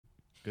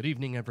Good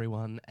evening,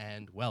 everyone,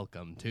 and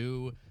welcome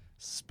to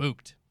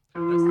Spooked.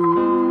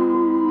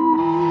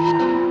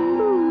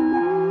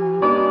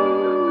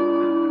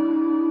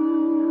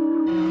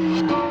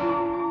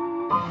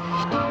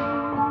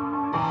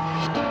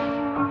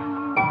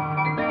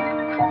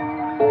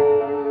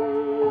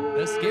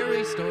 The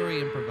Scary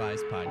Story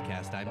Improvised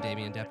Podcast. I'm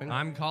Damien Depping.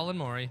 I'm Colin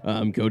Maury.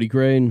 I'm Cody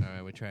Crane. All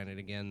right, we're trying it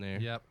again there.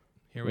 Yep.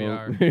 Here we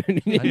are.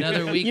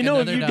 Another week,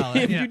 another dollar.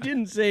 If you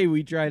didn't say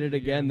we tried it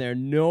again there,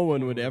 no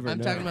one would ever know. I'm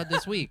talking about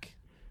this week.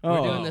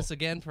 Oh. We're doing this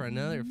again for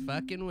another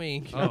fucking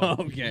week. Oh,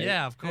 okay.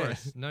 Yeah, of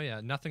course.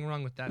 Nothing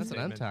wrong with that That's what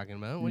I'm statement. talking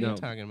about. What are No. you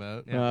talking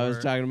about? Yeah, I was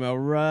we're- talking about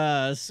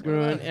Russ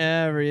screwing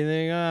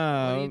everything What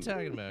are you up.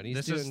 talking about?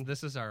 He's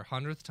This is our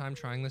 100th time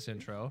trying this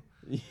intro.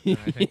 Yeah.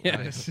 I think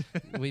Yes.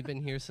 We've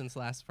been here since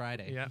last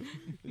Friday. Yeah.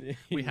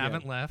 We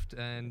haven't left,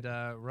 and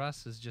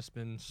Russ has just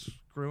been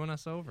screwing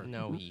us over.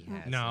 No, he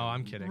hasn't. No,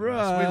 I'm kidding.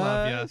 Russ. We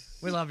love you. Russ.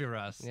 We love you,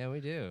 Russ. Yeah, we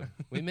do.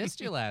 We missed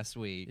you last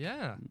week.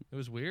 Yeah, it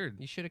was weird.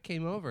 You should have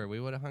came over. We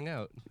would have hung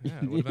out. Yeah,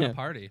 it would have been Yeah. a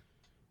party.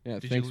 Yeah,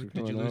 Did thanks you for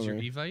coming lose over.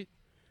 your Evite?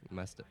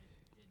 Must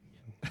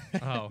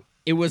have. Oh,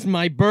 It was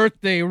my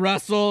birthday,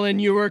 Russell, and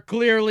you were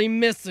clearly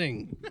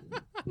missing.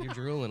 You're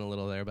drooling a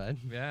little there, bud.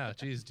 yeah.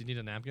 Geez, do you need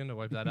a napkin to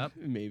wipe that up?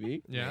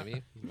 Maybe. Yeah.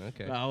 Maybe.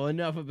 Okay. Oh,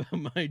 enough about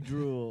my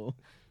drool.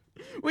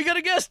 We got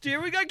a guest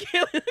here. We got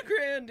Caleigh Le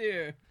Grand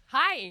here.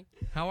 Hi.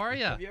 How are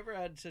you? Have you ever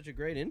had such a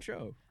great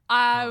intro?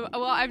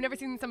 Well, I've never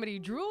seen somebody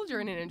drool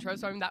during an intro,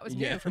 so that was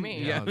new for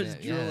me. Yeah, I Oh, was man,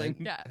 yeah. drooling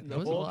Yeah. the That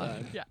was a whole lot.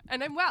 time. Yeah,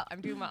 and I'm well.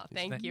 I'm doing well.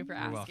 Thank Thank you for you.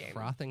 You're asking.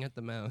 Frothing at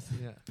the mouth.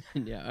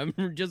 Yeah. Yeah,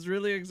 I'm just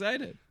really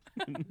excited.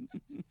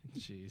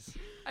 Jeez.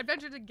 I'd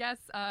venture to guess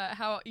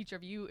how each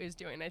of you is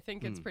doing. I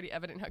think it's pretty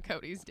evident how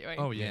Cody's doing.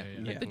 Oh yeah.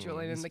 Yeah. The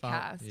drooling He's and the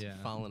cast. Yeah.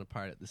 Falling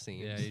apart at the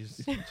seams. Yeah, he's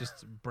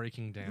just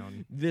breaking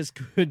down. This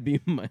could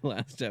be my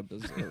last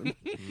episode.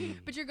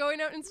 But you're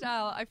going out in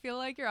style. I feel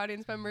like your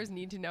audience members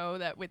need to know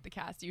that with the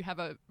cast, you have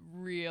a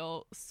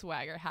real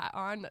swagger hat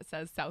on that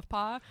says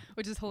Southpaw,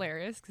 which is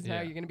hilarious because now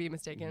Yeah. you're going to be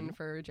mistaken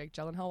for Jake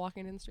Gyllenhaal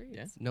walking in the streets.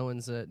 Yeah. No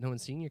one's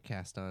seen your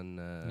cast on.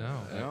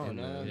 No,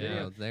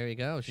 yeah. There you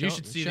go. You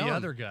should see the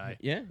other guy.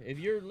 Yeah, if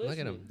you're listening. Look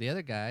at him. The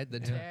other guy. The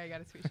Yeah, I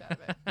got a sweet shot of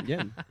it.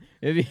 Yeah.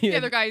 If, The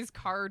other guy's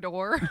car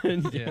door.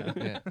 Yeah.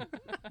 yeah.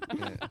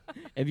 Yeah.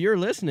 if you're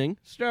listening,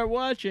 start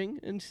watching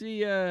and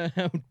see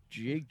how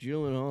Jake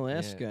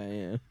Gyllenhaal-esque Yeah. I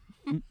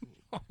am.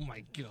 Oh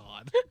my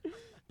God.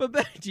 But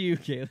back to you,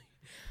 Caleigh.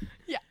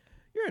 Yeah.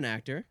 You're an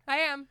actor. I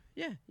am.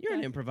 Yeah. You're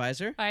an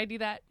improviser. I do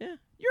that. Yeah.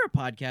 You're a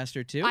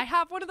podcaster, too. I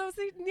have one of those.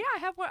 Yeah, I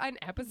have an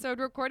episode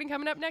recording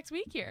coming up next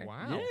week here.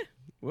 Wow. Yeah.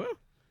 Whoa.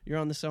 You're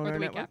on the Or Sonar the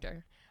week Network?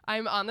 after.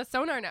 I'm on the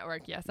Sonar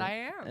Network. Yes, I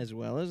am. As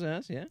well as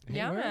us, yeah. Hey,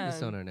 Yeah, we're on the man.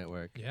 Sonar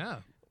Network. Yeah.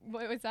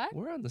 What was that?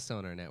 We're on the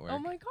Sonar Network. Oh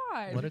my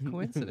God. What a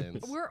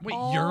coincidence. We're Wait,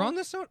 all, you're on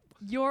the Sonar?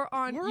 You're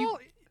on. We're you, all...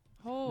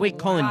 oh, Wait,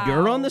 Colin, wow.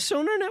 you're on the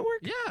Sonar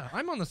Network? Yeah,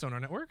 I'm on the Sonar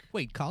Network.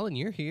 Wait, Colin,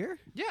 you're here?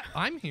 Yeah,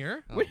 I'm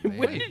here. Oh, When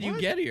man. did you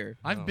What? get here?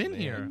 I've Oh, been man.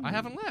 here. I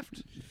haven't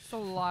left. It's a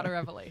lot of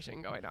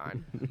revelation going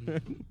on.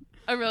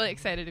 I'm really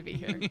excited to be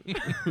here.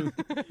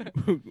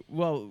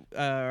 Well,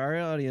 our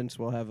audience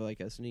will have like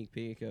a sneak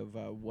peek of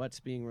what's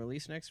being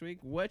released next week.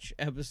 Which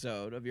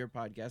episode of your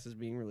podcast is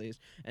being released,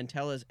 and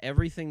tell us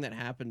everything that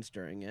happens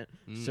during it,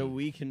 so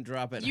we can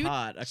drop it You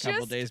hot a couple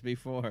just- days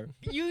before.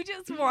 You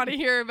just want to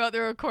hear about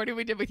the recording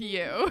we did with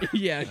you.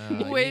 Yeah,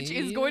 Which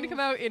is going to come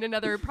out in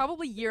another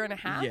probably year and a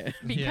half Yeah.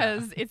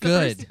 because it's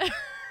Good. the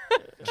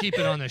first. Keep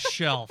it on the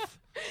shelf.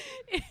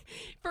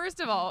 First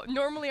of all,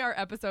 normally our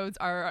episodes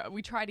are,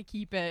 we try to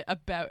keep it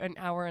about an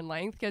hour in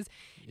length because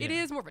it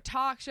Yeah. is more of a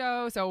talk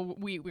show. So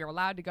we're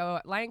allowed to go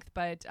at length,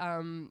 but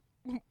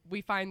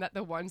we find that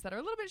the ones that are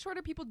a little bit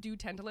shorter, people do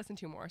tend to listen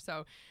to more.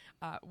 So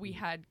we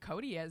had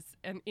Cody as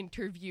an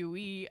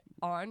interviewee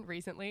on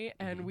recently,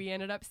 and we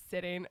ended up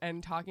sitting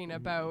and talking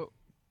about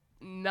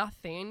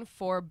nothing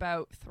for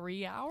about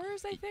 3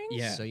 hours, I think.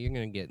 Yeah. So you're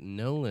going to get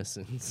no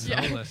listens.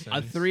 Yeah. No listens.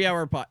 a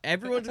 3-hour pod.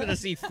 Everyone's gonna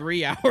see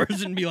 3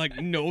 hours and be like,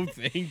 "No,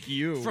 thank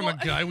you." From a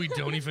guy we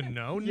don't even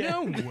know?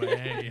 Yeah. No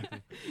way.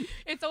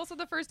 It's also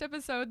the first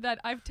episode that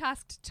I've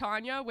tasked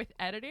Tanya with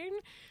editing.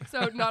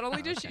 So not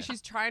only does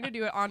she's trying to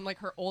do it on like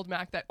her old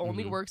Mac that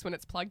only works when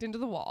it's plugged into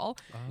the wall.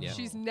 Yeah.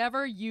 She's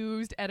never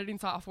used editing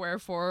software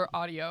for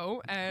audio,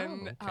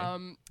 and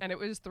okay. and it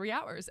was 3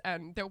 hours,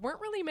 and there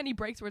weren't really many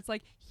breaks where it's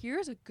like,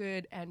 here's a good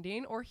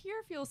ending, or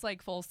here feels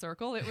like full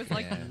circle. It was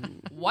like, Yeah.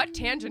 what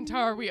tangent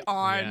are we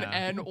on, Yeah.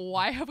 and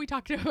why have we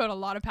talked about a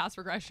lot of past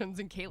regressions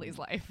in Caleigh's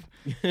life?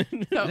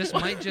 So, This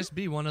might just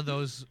be one of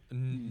those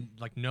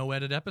like no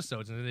edit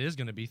episodes, and it is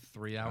going to be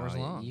 3 hours Oh,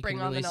 long. you Bring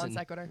can on the release it non in-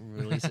 sequitur.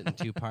 Release it in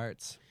 2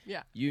 parts.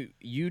 yeah. You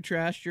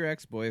trashed your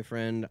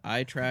ex-boyfriend.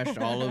 I trashed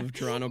all of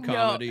Toronto No.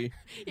 comedy.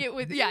 It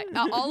was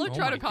all of Oh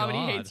Toronto my comedy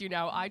God. hates you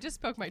now. I just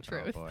spoke my Oh,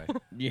 truth. boy.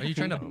 Yeah. Are you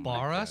trying to Oh my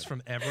bar God. us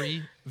from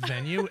every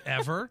venue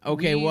ever?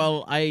 Okay, We-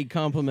 well, I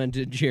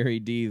complimented Jerry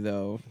D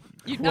though.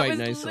 That Quite was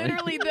nicely.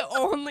 literally the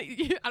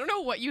only. I don't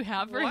know what you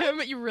have for him,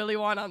 but you really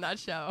want on that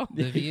show.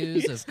 The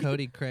views of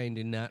Cody Crane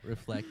do not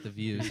reflect the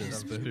views of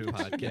Spook No,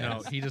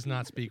 Podcast. he does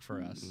not speak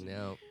for us.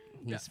 No.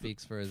 He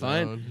speaks for his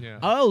Fine. own. Yeah.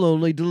 I'll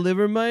only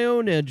deliver my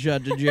own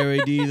headshot to Jerry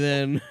D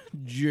then,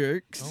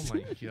 jerks. Oh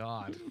my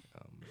god.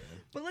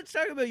 But let's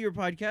talk about your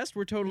podcast.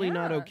 We're totally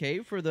not Yeah. okay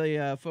for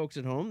the folks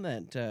at home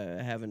that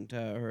haven't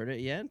heard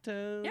it yet.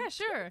 Yeah,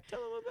 sure. Tell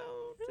them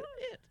about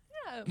it.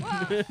 Yeah,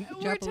 well, we're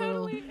Drop a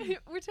little.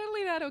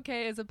 totally not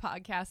okay as a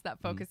podcast that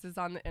focuses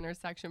on the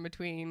intersection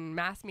between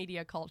mass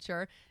media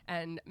culture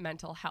and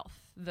mental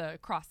health, the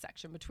cross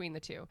section between the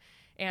two.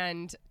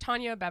 And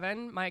Tanya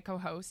Bevan, my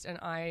co-host, and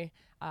I,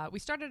 we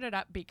started it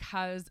up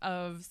because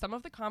of some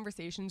of the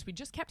conversations we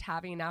just kept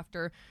having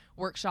after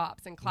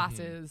workshops and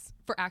classes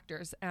for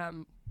actors.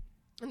 And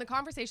the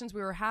conversations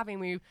we were having,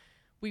 we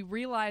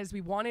realized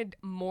we wanted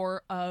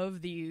more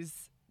of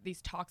these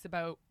talks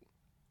about,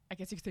 I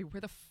guess you could say, where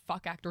the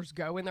fuck actors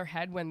go in their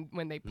head when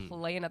they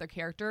play another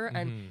character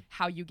and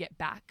how you get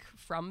back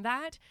from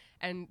that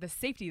and the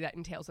safety that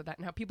entails with that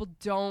and how people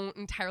don't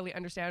entirely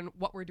understand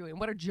what we're doing,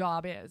 what our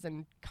job is,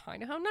 and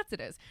kind of how nuts it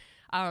is.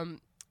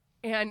 And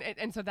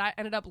so that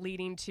ended up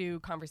leading to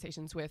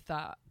conversations with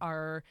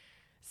our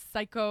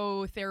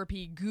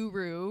psychotherapy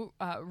guru,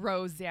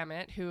 Rose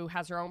Zammit, who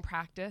has her own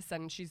practice,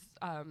 and she's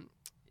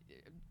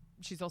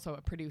also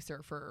a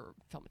producer for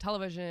film and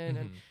television,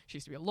 and she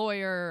used to be a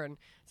lawyer, and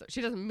so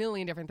she does a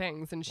million different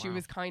things. And she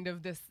was kind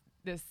of this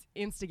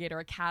instigator,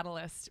 a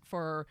catalyst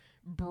for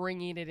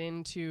bringing it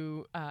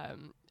into,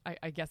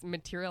 I guess,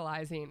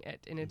 materializing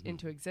it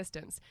into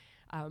existence.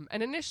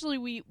 And initially,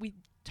 we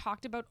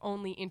talked about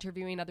only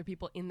interviewing other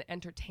people in the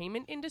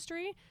entertainment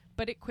industry,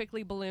 but it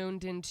quickly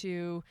ballooned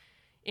into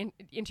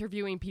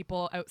interviewing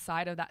people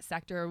outside of that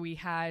sector. We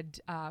had,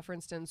 for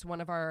instance,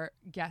 one of our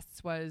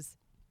guests was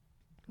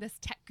this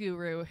tech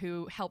guru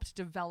who helped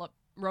develop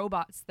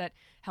robots that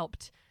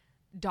helped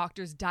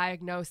doctors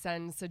diagnose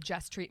and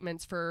suggest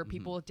treatments for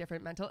people with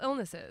different mental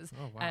illnesses.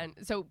 Oh, wow. And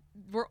so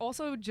we're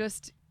also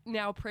just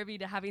now privy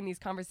to having these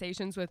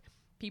conversations with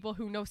people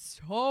who know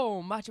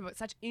so much about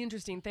such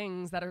interesting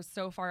things that are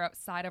so far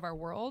outside of our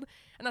world.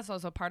 And that's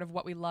also part of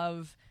what we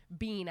love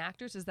being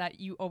actors, is that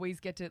you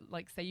always get to,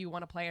 like, say you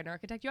want to play an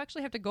architect, you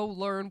actually have to go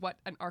learn what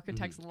an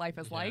architect's life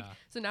is like.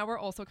 So now we're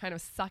also kind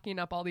of sucking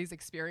up all these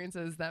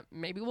experiences that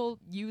maybe we'll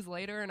use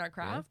later in our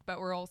craft, but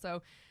we're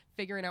also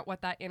figuring out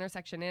what that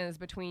intersection is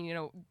between, you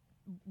know,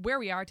 where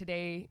we are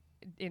today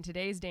in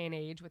today's day and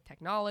age with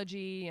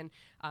technology and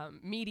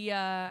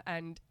media,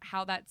 and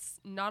how that's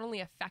not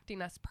only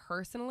affecting us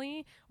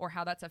personally or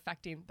how that's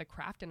affecting the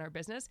craft in our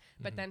business,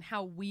 but then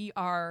how we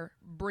are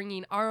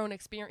bringing our own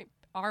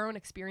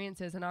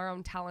experiences and our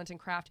own talent and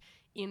craft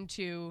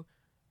into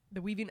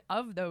the weaving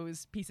of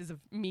those pieces of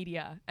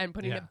media and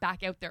putting it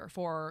back out there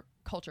for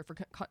culture, for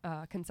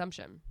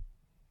consumption.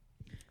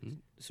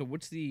 So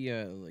what's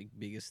the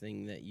biggest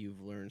thing that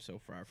you've learned so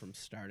far from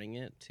starting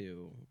it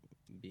to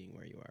being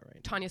where you are right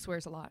now? Tanya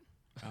swears a lot.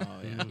 Oh,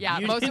 yeah. Yeah,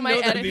 You most of didn't my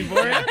know that editing.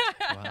 beforehand?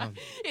 Wow.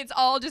 It's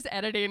all just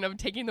editing of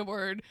taking the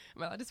word.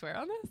 Am I allowed to swear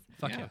on this?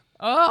 Fuck yeah.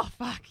 Oh,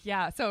 fuck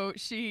yeah. So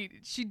she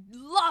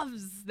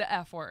loves the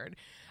F word.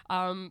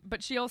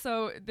 But she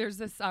also, there's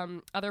this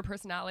other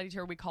personality to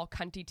her we call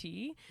Cunty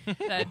T,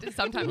 that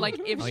sometimes, like,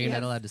 if Oh, she you're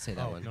has, not allowed to say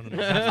that one. No.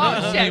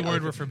 Oh, Only shit.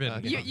 word we're forbidden.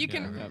 Okay. you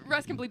can,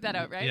 Russ can bleep that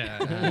out, right? Yeah.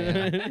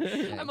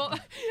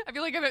 I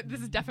feel like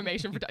this is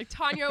defamation for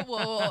Tanya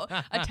will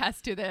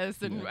attest to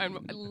this and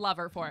love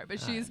her for it. But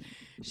she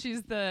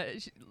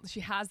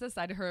has this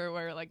side of her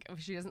where, like,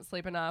 if she doesn't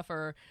sleep enough,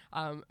 or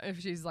if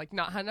she's like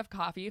not had enough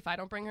coffee, if I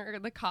don't bring her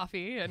the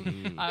coffee, and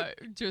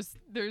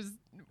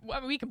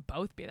we can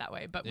both be that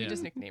way, but we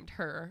just nicknamed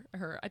her.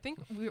 I think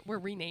we're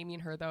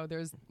renaming her though.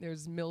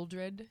 There's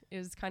Mildred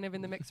is kind of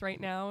in the mix right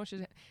now.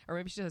 Or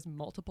maybe she has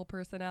multiple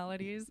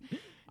personalities.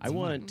 I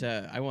want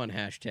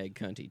hashtag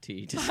Cunty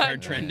T to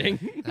start trending.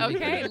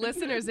 Okay,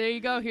 listeners, there you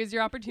go. Here's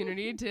your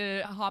opportunity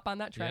to hop on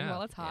that trend Yeah.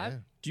 while it's hot. Yeah.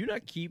 Do you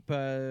not keep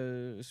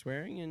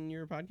swearing in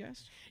your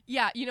podcast?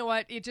 Yeah, you know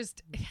what? It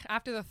just,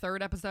 after the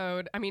third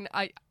episode, I mean,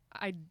 I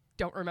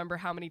don't remember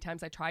how many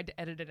times I tried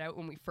to edit it out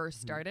when we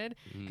first started,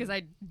 because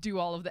I do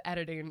all of the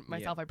editing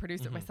myself. I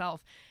produce it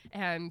myself.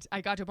 And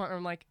I got to a point where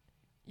I'm like,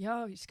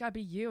 yo, you just gotta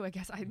be you. I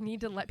guess I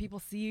need to let people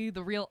see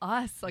the real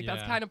us. Like,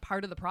 that's kind of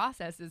part of the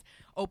process, is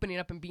opening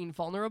up and being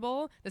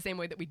vulnerable the same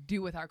way that we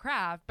do with our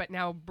craft, but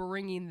now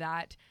bringing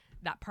that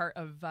part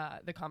of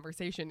the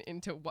conversation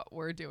into what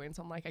we're doing.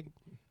 So I'm like,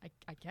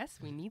 I guess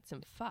we need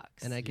some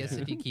fucks. And I guess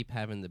if you keep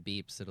having the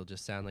beeps, it'll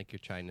just sound like you're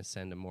trying to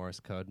send a Morse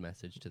code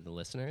message to the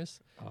listeners.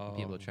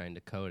 People are trying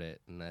to code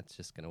it, and that's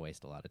just going to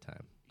waste a lot of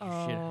time. You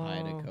should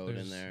hide a code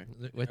in there.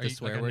 With the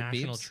swear like word a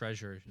national beeps?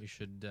 treasure. You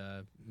should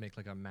make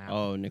like a map.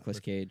 Oh, Nicolas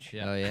Cage.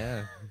 Yeah. Oh,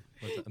 yeah.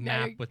 With a Now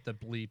map you're- with the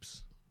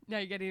bleeps. Now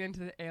you're getting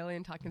into the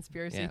alien talk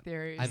conspiracy Yeah.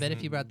 theories. I bet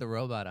if you brought the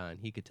robot on,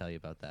 he could tell you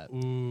about that.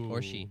 Ooh.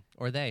 Or she.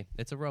 Or they.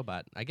 It's a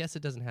robot. I guess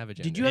it doesn't have a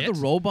gender. Did you have It? the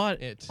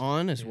robot It.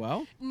 on as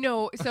well?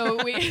 No,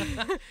 so we.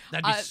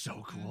 That'd be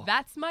so cool.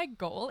 That's my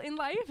goal in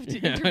life, to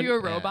Yeah. interview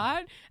a Yeah.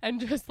 robot and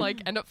just like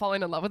end up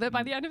falling in love with it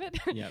by the end of it.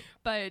 Yep.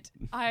 But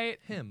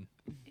Him.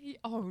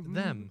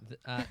 them.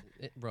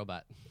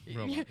 Robot.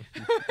 Robot.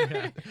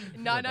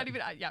 not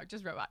even yeah,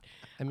 just robot.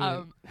 I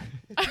mean,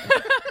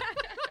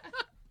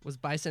 Was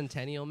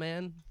Bicentennial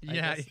Man? I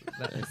Yeah. guess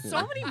that was-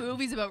 So many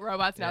movies about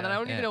robots now that I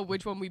don't Yeah. even know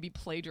which one we'd be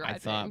plagiarizing. I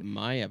thought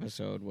my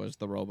episode was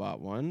the robot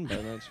one,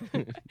 but that's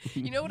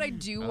You know what I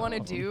do want to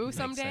do makes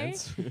someday?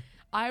 sense.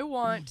 I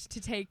want to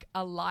take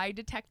a lie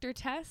detector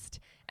test,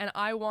 and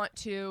I want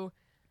to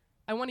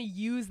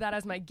use that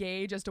as my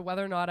gauge as to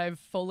whether or not I've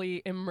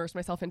fully immersed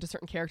myself into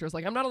certain characters.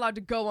 Like, I'm not allowed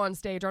to go on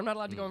stage, or I'm not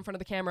allowed to go in front of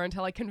the camera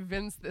until I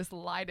convince this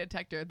lie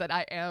detector that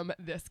I am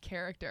this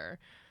character.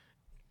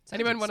 Sounds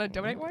Anyone want to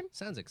donate one?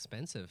 Sounds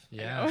expensive.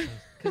 Yeah.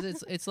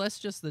 Because it's less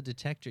just the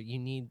detector. You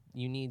need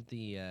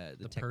the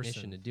technician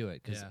person. to do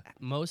it. Because Yeah.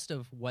 most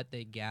of what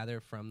they gather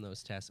from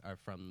those tests are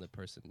from the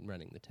person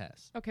running the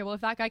test. Okay, well,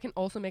 if that guy can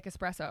also make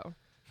espresso,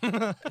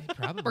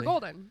 Probably. we're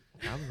golden.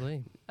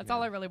 Probably. That's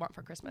all I really want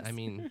for Christmas. I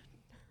mean,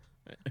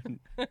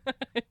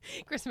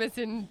 Christmas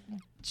in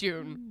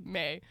June,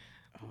 May.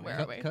 Where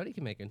are we? Cody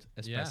can make an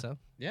espresso.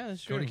 yeah,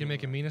 that's true. Cody can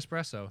make a mean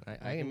espresso.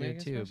 I can do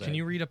it too. But Can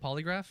you read a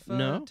polygraph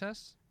No.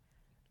 test?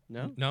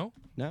 No, No?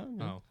 no,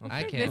 no. Oh, okay.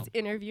 I This can't.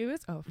 interview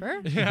is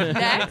over.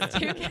 Next,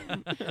 you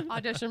can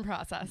audition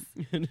process.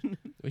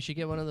 We should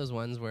get one of those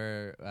ones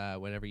where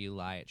whenever you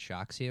lie, it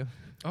shocks you.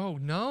 Oh,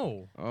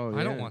 no. Oh,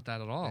 I don't yeah. want that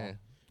at all. Yeah.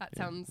 That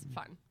sounds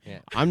fun.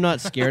 I'm not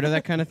scared of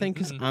that kind of thing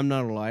because I'm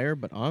not a liar.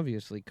 But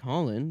obviously,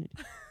 Colin.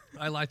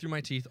 I lie through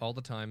my teeth all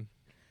the time.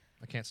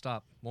 I can't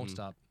stop. Won't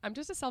stop. I'm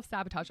just a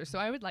self-sabotager, so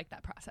I would like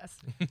that process.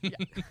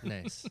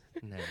 Nice.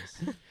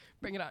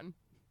 Bring it on.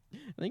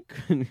 I think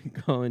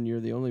Colin, you're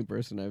the only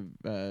person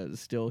I've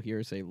still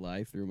hear say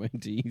 "lie through my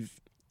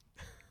teeth."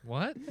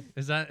 What?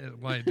 Is that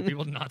why do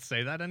people not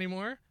say that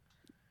anymore?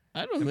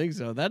 I don't think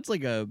so. That's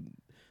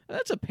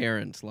a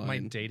parent's line. Am I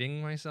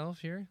dating myself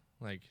here?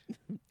 Like,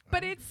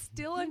 But it's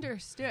still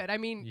understood. I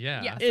mean,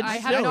 Yeah. yes, It I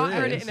have still not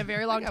heard it is. in a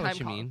very long I got what time,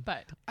 you Colin, mean.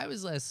 but I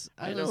was less.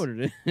 I know what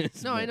it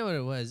is. No, I but- know what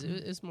it was.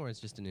 It's more. It's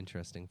just an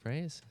interesting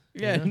phrase.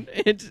 Yeah, You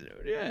know?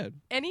 yeah.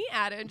 any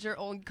adage or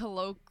old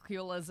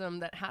colloquialism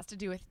that has to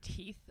do with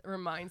teeth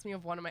reminds me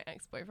of one of my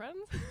ex-boyfriends.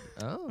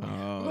 Oh.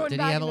 Going Did he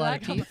back have a into lot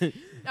of that couple-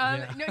 teeth?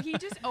 Yeah. No, he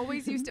just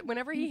always used to,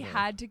 whenever he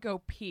had to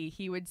go pee,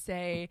 he would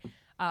say,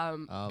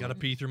 gotta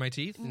pee through my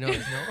teeth? No,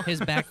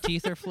 his back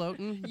teeth are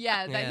floating.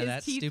 yeah, that his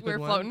that teeth stupid were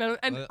one. floating.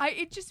 And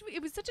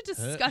it was such a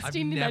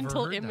disgusting never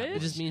mental heard that image. It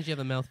just means you have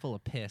a mouthful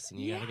of piss and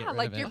you gotta get rid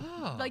like of your it.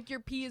 Oh. like your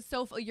pee is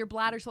so full, your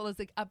bladder's full is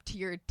like up to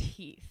your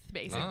teeth,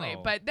 basically.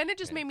 Oh. But then it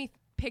just made me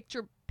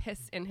picture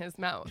piss in his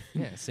mouth.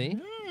 Yeah, see?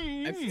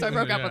 So I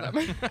broke up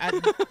with him.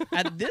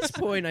 At this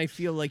point, I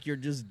feel like you're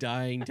just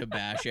dying to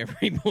bash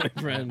every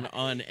boyfriend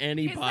on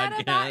any Is that a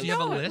podcast. bad- Do you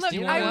have a No, list look,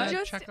 you I'm want to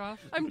just- check off?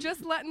 I'm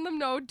just letting them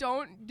know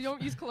don't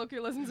use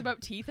colloquialisms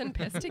about teeth and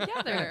piss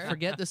together.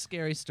 Forget the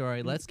scary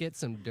story. Let's get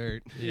some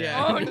dirt.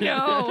 Yeah. Oh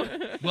no.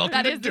 Welcome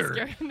That to is the dirt.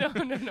 scary. No.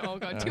 Oh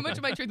god. Too much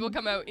of my truth will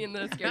come out in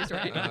the scary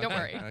story. Don't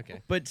worry.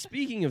 Okay. But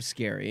speaking of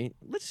scary,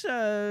 let's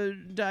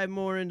dive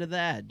more into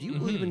that. Do you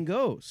believe in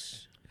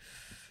ghosts?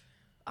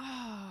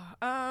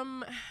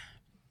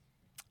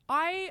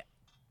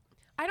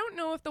 I don't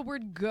know if the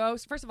word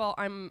ghost. First of all,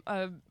 I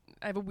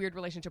have a weird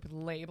relationship with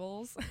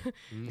labels,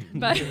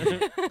 but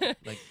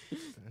Like,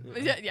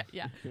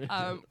 yeah.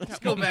 Let's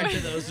go back to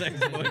those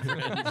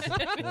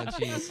ex-boyfriends. oh,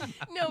 jeez.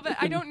 No, but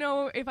I don't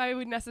know if I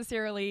would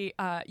necessarily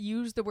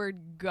use the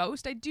word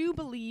ghost. I do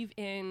believe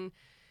in,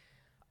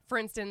 for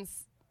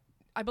instance,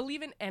 I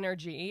believe in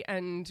energy,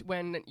 and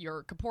when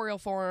your corporeal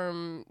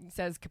form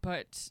says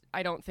kaput,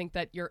 I don't think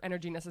that your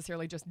energy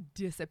necessarily just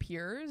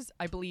disappears.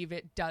 I believe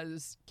it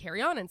does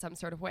carry on in some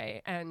sort of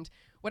way, and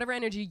whatever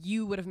energy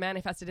you would have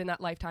manifested in that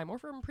lifetime or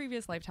from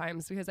previous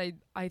lifetimes, because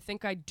I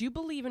think I do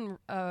believe in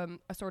a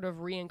sort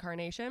of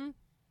reincarnation.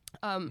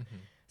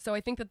 So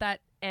I think that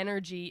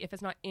energy, if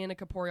it's not in a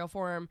corporeal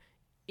form,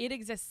 it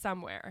exists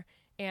somewhere,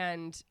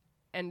 and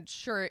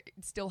sure, it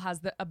still has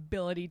the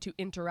ability to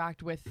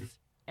interact with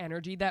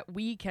energy that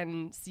we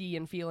can see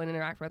and feel and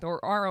interact with,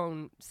 or our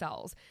own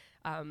cells.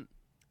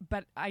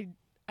 But I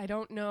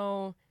don't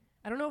know.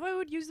 I don't know if I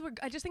would use the word.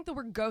 I just think the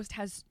word ghost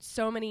has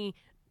so many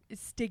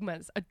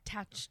stigmas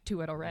attached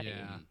to it already.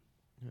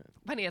 Yeah.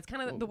 Funny, it's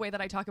kind of the way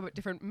that I talk about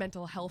different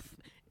mental health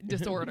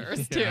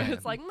disorders too. Yeah.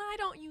 It's like, I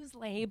don't use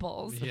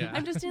labels. Yeah.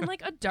 I'm just in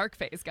like a dark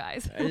phase,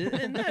 guys.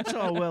 And that's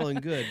all well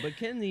and good, but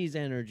can these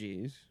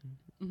energies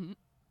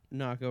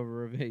knock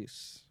over a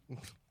vase?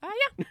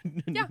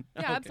 Yeah,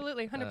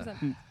 absolutely,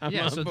 100%.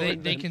 Yeah, I'm so on they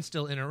board then. can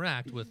still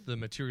interact with the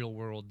material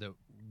world that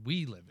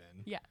we live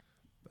in. Yeah.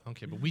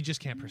 Okay, but we just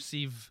can't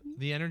perceive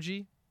the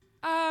energy?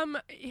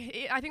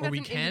 I think Or that's we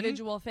an can?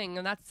 individual thing,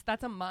 and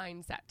that's a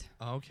mindset.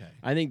 Okay.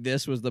 I think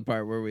this was the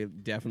part where we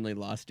definitely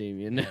lost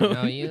Damien. Yeah,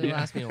 no, you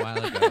lost me a while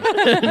ago.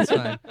 That's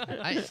fine.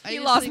 I You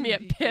just lost think me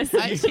at piss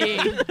and tea.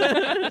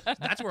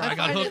 That's where I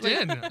got find hooked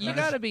it, in. like, You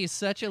gotta be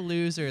such a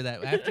loser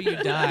that after you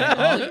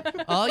die,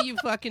 all you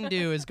fucking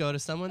do is go to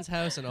someone's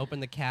house and open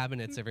the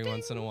cabinets every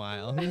once in a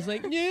while. And he's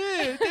like,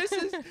 yeah, this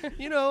is,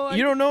 You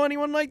don't know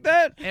anyone like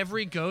that?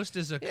 Every ghost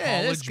is a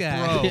Yeah, this college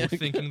guy. bro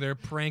thinking they're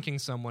pranking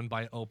someone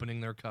by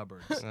opening their cupboard.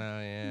 cupboards. Oh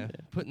yeah.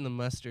 Putting the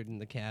mustard in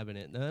the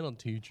cabinet. That'll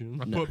teach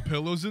him. I put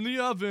pillows in the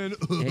oven.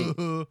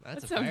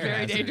 That's a sounds fire very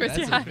hazard. dangerous,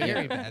 That's yeah. a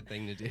very bad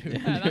thing to do.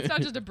 Yeah, that's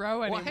not just a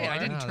bro anymore. Well, hey, I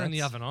didn't Wow, turn the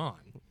that's- oven on.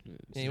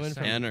 Yeah, you went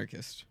from-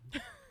 Anarchist.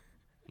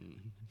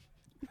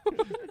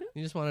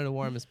 You just wanted to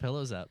warm his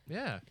pillows up.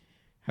 Yeah.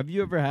 Have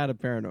you ever had a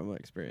paranormal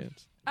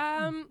experience?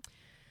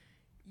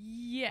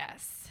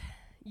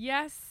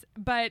 Yes,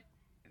 but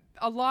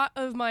a lot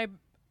of my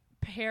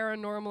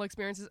paranormal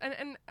experiences,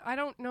 and I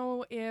don't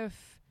know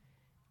if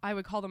I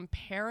would call them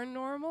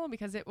paranormal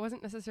because it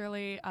wasn't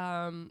necessarily,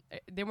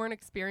 they weren't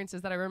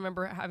experiences that I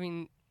remember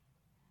having,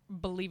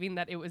 believing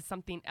that it was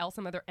something else,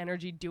 some other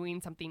energy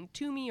doing something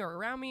to me or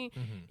around me.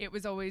 Mm-hmm. It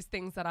was always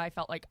things that I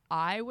felt like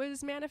I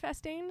was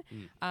manifesting.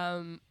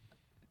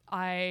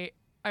 I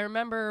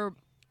remember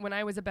when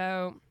I was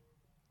about,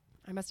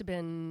 I must have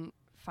been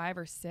 5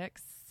 or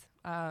 6.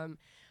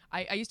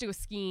 I used to go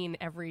skiing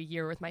every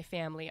year with my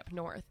family up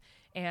north.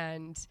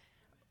 And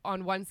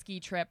on one ski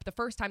trip, the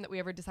first time that we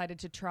ever decided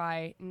to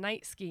try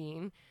night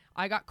skiing,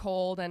 I got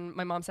cold and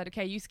my mom said,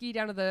 okay, you ski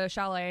down to the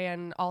chalet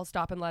and I'll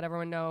stop and let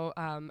everyone know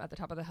at the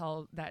top of the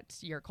hill that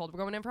you're cold. We're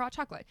going in for hot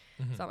chocolate.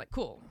 So I'm like,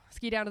 cool.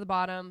 Ski down to the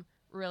bottom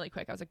really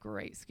quick. I was a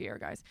great skier,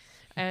 guys.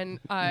 And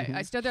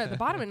I stood there at the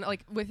bottom and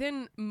like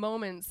within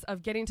moments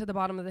of getting to the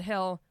bottom of the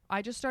hill,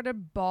 I just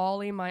started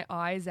bawling my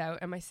eyes out.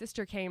 And my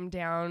sister came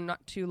down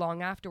not too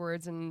long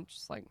afterwards and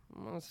just like,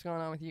 what's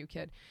going on with you,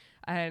 kid?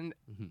 And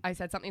I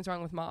said, something's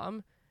wrong with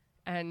mom.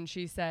 And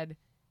she said,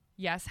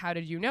 yes, how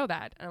did you know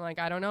that? And I'm like,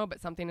 I don't know,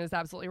 but something is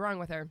absolutely wrong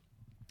with her.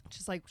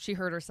 She's like, she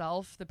hurt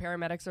herself. The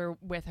paramedics are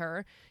with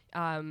her.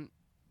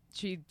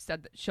 She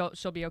said that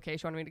she'll be okay.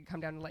 She wanted me to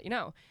come down and let you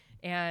know.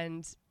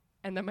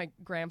 And then my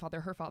grandfather,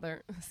 her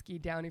father,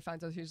 skied down. He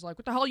finds out. He's like,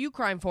 what the hell are you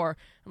crying for?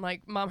 I'm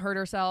like, mom hurt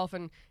herself.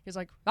 And he's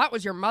like, that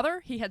was your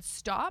mother? He had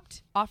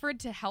stopped, offered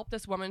to help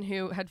this woman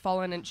who had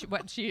fallen. And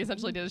what she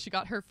essentially did is she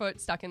got her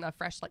foot stuck in the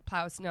fresh like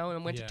plow snow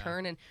and went to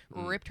turn and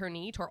ripped her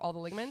knee, tore all the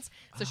ligaments.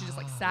 So she just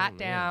like sat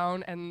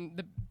down and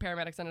the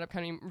paramedics ended up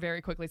coming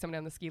very quickly. Someone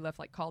on the ski lift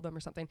like called them or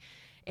something.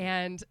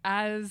 And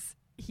as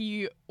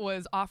he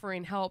was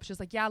offering help, she's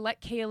like, yeah,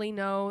 let Caleigh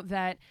know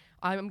that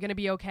I'm going to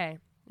be okay.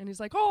 And he's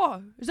like,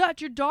 oh, is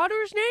that your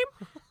daughter's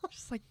name?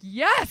 She's like,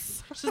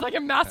 yes. She's like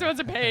in massive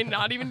amounts of pain,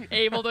 not even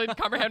able to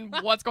comprehend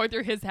what's going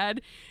through his head.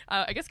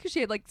 I guess because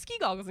she had like ski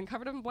goggles and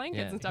covered in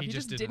blankets and stuff. He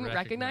just didn't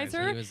recognize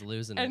her. He was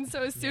losing And it.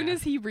 so as soon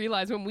as he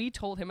realized when we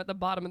told him at the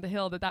bottom of the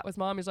hill that was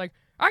mom, he's like,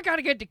 I got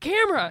to get the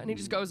camera. And he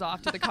just goes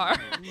off to the car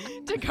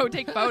to go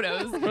take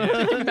photos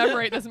to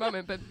commemorate this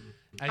moment. But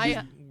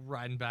I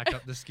riding back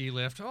up the ski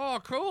lift. Oh,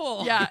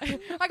 cool. yeah,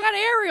 I got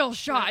aerial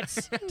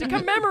shots to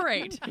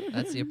commemorate.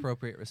 That's the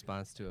appropriate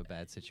response to a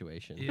bad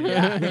situation.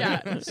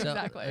 Yeah, So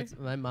exactly. that's-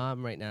 my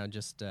mom right now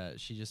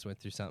she just went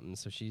through something,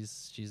 so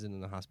she's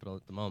in the hospital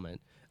at the moment.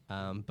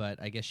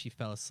 But I guess she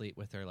fell asleep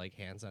with her like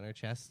hands on her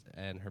chest,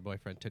 and her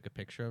boyfriend took a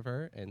picture of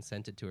her and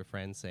sent it to her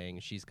friend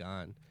saying she's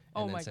gone,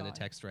 Oh and my then sent God. a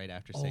text right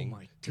after Oh saying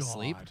my to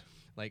sleep, God.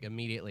 like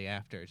immediately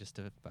after, just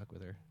to fuck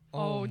with her.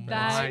 Oh, my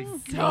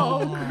that's so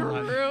God.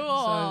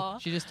 cruel. So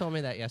she just told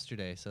me that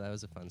yesterday, so that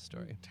was a fun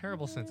story.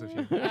 Terrible sense of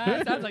humor.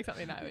 Sounds like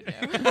something I would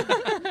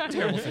do.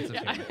 Terrible sense of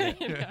yeah,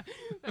 humor. yeah.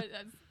 But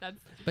that's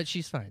But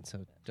she's fine,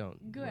 so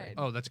don't. Good. worry.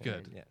 Oh, that's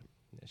good. Yeah,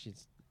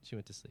 she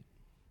went to sleep.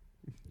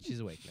 She's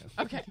awake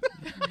now. okay.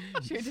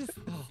 She was just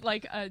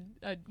like a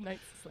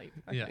night's sleep.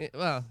 Okay. Yeah.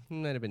 Well, it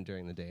might have been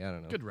during the day. I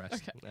don't know. Good rest.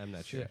 Okay. I'm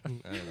not sure. I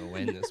don't know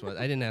when this was.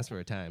 I didn't ask for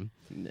a time.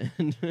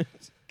 Can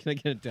I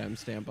get a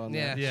timestamp on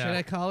Yeah. that? Yeah. Should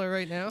I call her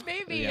right now?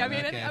 Maybe. Yeah, I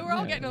mean, okay. we're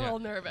all getting a little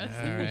nervous.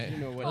 All right. You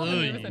know what All the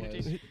time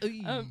nervous it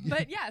energy. was.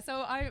 But yeah,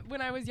 so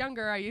when I was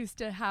younger, I used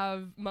to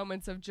have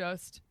moments of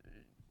just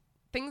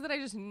things that I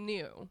just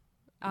knew,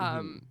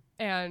 and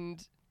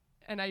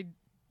I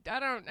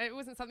don't. It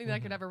wasn't something that I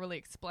could ever really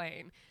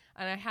explain.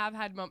 And I have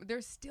had moments.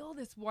 There's still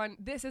this one.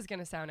 This is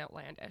gonna sound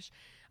outlandish.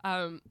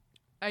 I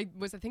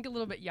think a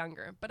little bit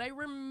younger, but I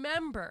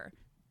remember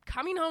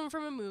coming home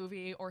from a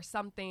movie or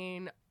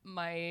something.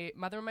 My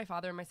mother and my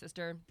father and my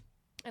sister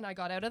and I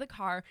got out of the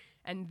car,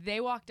 and they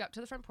walked up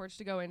to the front porch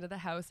to go into the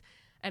house,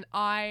 and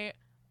I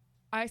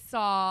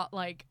saw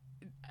like,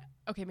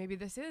 okay, maybe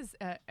this is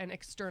an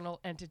external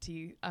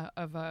entity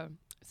of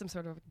some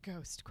sort of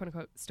ghost, quote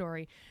unquote,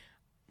 story.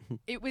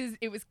 It was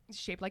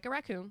shaped like a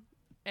raccoon,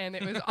 and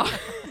it was on,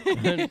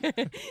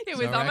 it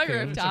was So on my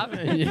raccoon. rooftop.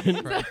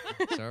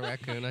 So a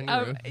raccoon on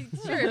your roof.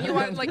 Sure, if you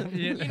want, like,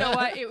 you know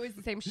what? It was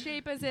the same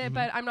shape as it,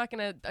 but I'm not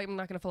gonna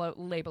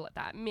label it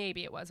that.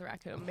 Maybe it was a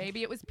raccoon.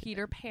 Maybe it was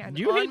Peter Pan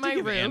You on hate my to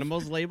give roof.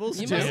 animals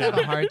labels You too. must have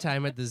a hard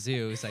time at the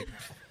zoo. It's like,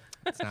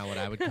 that's not what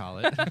I would call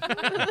it.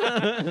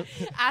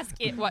 Ask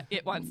it what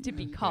it wants to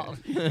be called.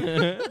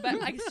 But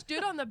I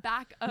stood on the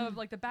back of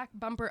the back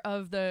bumper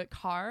of the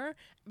car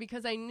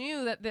because I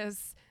knew that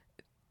this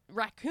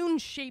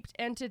raccoon-shaped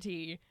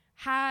entity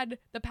had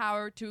the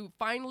power to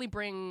finally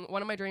bring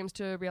one of my dreams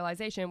to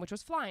realization, which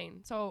was flying.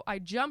 So I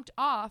jumped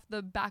off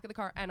the back of the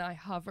car and I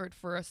hovered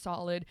for a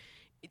solid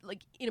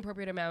like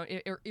inappropriate amount,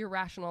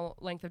 irrational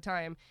length of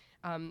time,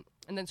 and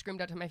then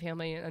screamed out to my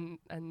family, and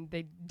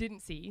they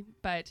didn't see.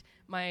 But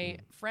my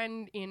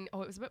friend it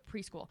was about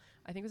preschool.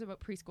 I think it was about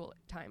preschool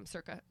time,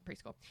 circa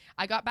preschool.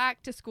 I got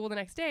back to school the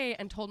next day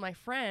and told my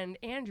friend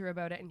Andrew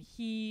about it, and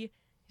he's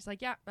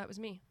like, yeah, that was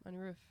me on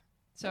your roof.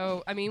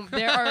 So, I mean,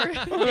 there's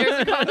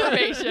a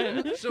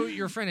confirmation. So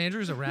your friend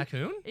Andrew's a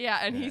raccoon? Yeah,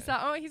 and he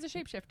saw, he's a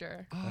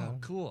shapeshifter. Oh,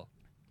 cool.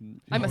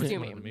 I'm Always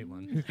assuming. wanted to meet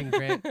one. Who can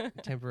grant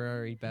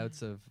temporary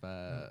bouts of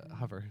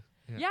hover.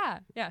 Yeah,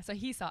 so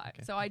he saw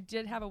it. So I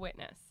did have a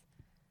witness.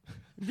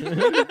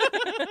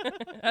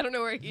 I don't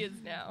know where he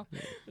is now.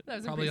 That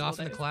was in Probably preschool off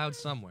in the days. clouds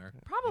somewhere.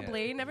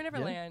 Probably. Never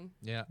Land.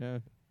 Yeah.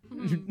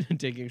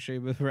 Taking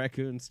shape with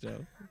raccoons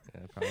still.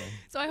 Yeah, probably.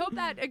 So I hope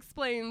that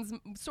explains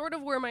sort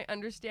of where my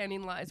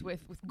understanding lies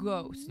with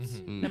ghosts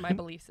Mhm. and my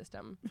belief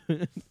system.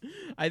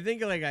 I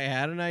think like I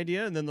had an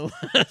idea, and then the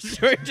last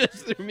story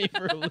just threw me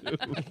for a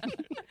loop.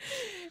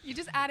 You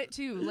just add it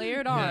to, layer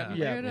it on.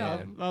 Yeah. Layer it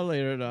on. I'll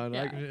later it on.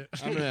 Yeah.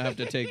 I'm gonna have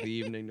to take the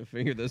evening to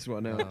figure this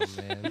one out.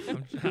 Oh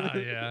man.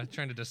 Yeah,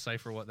 trying to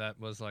decipher what that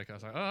was like. I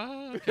was like,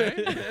 oh,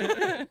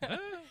 okay.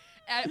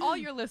 All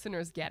your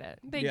listeners get it.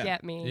 They Yeah.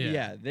 get me. Yeah.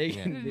 Yeah, they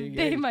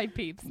They my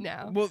peeps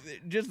now. Well,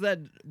 just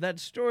that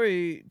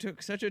story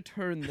took such a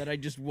turn that I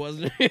just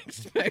wasn't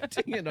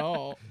expecting at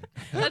all.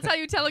 That's how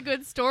you tell a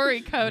good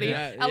story, Cody.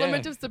 Yeah,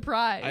 Element yeah. of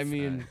surprise. I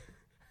mean,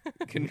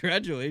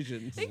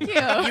 congratulations. Thank you.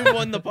 You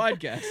won the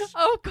podcast.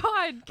 Oh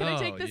God! Can I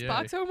take Oh, this yay.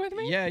 box home with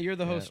me? Yeah, you're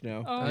the host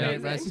now. Oh, All Yeah. right,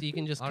 amazing. Russ, you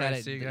can just All cut right,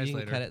 it. see you guys can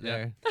later. cut it Yeah.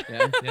 there.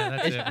 Yeah. Yeah,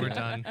 that's it. We're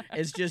done.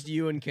 It's just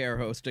you and Care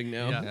hosting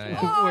now. Yeah. Yeah.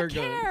 Oh, We're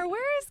going. Care.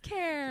 Where is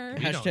Care?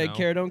 We don't Hashtag know.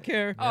 Care don't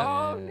care.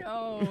 Oh Yeah.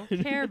 no,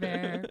 Care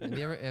Bear.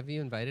 Have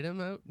you invited him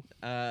out?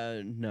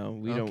 No,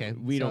 we Okay,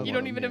 don't. We so- don't. You want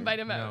don't him even here. invite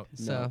him No. out.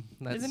 So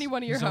that's Isn't he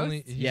one of your He's only,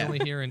 hosts? he's Yeah. only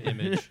here in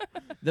image.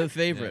 The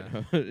favorite.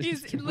 Yeah. host.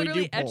 He's We do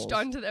literally polls. etched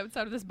onto the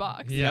outside of this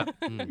box. Yeah.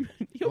 Mm.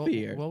 He'll well, be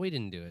here. Well, we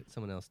didn't do it.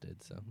 Someone else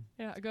did. So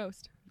Yeah, a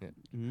ghost.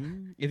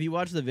 If you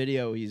watch the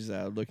video, he's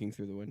looking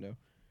through the window.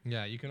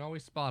 Yeah, you can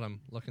always spot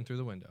him looking through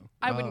the window.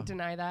 I Oh. wouldn't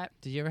deny that.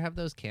 did you ever have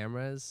those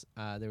cameras?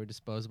 They were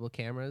disposable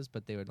cameras,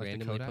 but they would Like the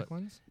randomly Kodak put.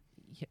 ones?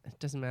 Yeah, it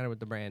doesn't matter what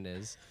the brand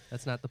is.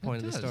 That's not the point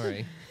of the does.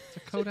 story. It's a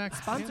Kodak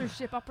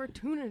Sponsorship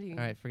opportunity. All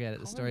right, forget it.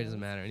 The Call story it doesn't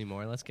is. matter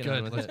anymore. Let's get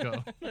on Good, with let's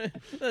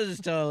it. go. This is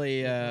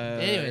totally.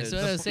 Anyway, so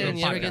what I was saying,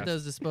 you ever get podcast.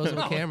 those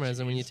disposable Oh, cameras,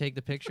 and when you take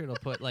the picture, it'll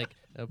put like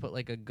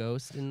a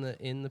ghost in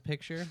the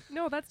picture.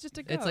 No, that's just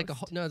a ghost. It's like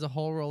it's a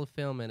whole roll of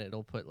film, and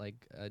it'll put like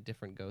a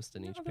different ghost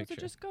in No, each those picture. are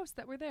just ghosts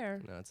that were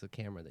there. No, it's a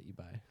camera that you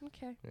buy.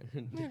 Okay.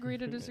 We agree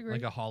to disagree.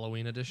 Like a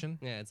Halloween edition?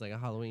 Yeah, it's like a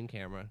Halloween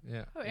camera.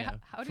 Yeah. oh, yeah.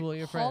 How Fool did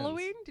your friends.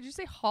 Halloween? Did you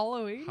say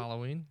Halloween?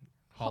 Halloween?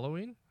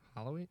 Halloween?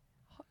 Halloween?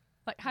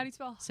 Like, how do you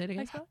spell? Say it How do you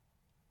again. spell?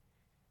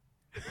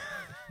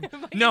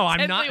 Am I No,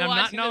 I'm not. intently I'm not.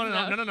 watching No, this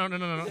no, now? no, no, no, no,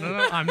 no, no,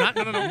 no. I'm not.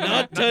 No, no, no.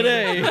 Not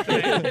today. Not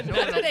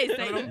today,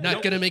 Satan.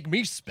 Not gonna make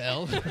me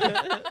spell.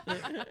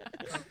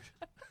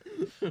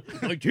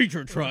 My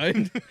teacher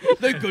tried.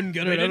 They couldn't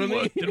get it out of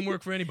me. Didn't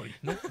work for anybody.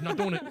 Nope, not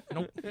doing it.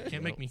 Nope,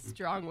 can't make me.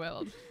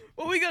 Strong-willed.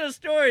 Well, we got a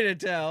story to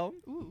tell.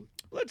 Ooh.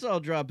 Let's all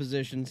draw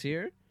positions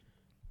here.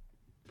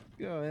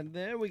 Go ahead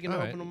there. We can All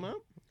open right. them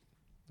up.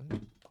 What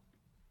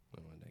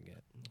did I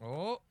get?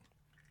 Oh,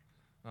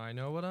 I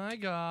know what I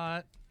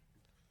got.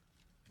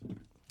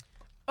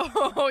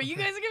 Oh, you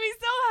guys are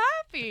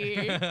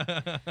gonna be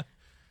so happy.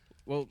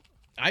 Well,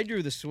 I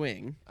drew the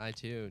swing, I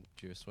too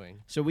drew a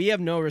swing. so we have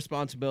no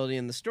responsibility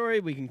in the story.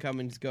 We can come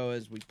and go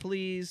as we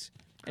please.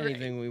 Great.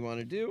 Anything we want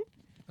to do.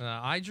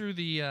 I drew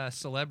the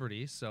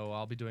celebrity, so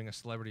I'll be doing a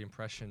celebrity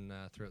impression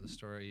throughout the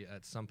story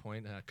at some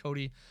point.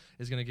 Cody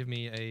is going to give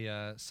me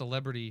a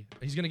celebrity.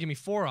 He's going to give me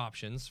 4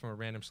 options from a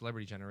random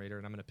celebrity generator,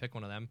 and I'm going to pick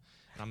one of them.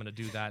 And I'm going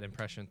to do that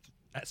impression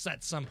at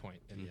some point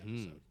in the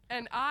episode.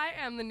 And I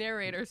am the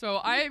narrator, so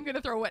I am going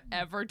to throw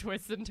whatever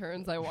twists and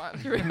turns I want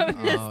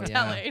throughout this Oh, yeah.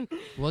 telling.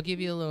 We'll give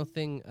you a little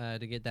thing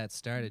to get that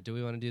started. Do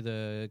we want to do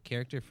the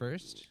character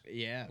first?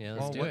 Yeah. Yeah,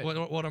 let's Oh, do it.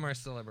 what are my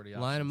celebrity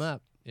options? Line them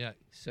up. Yeah.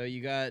 So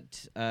you got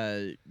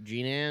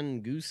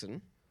Jean-Anne Goosen,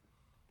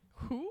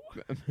 Who?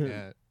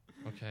 Yeah.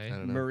 Okay. I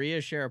don't know. Maria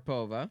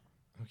Sharapova.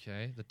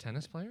 Okay. The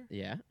tennis player?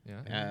 Yeah.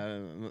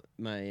 Yeah.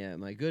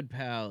 My good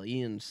pal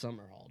Ian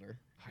Somerhalder.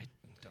 I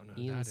don't know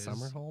who Ian that is.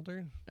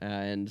 Somerhalder.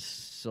 And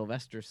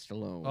Sylvester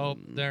Stallone. Oh,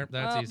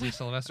 that's Oh. easy.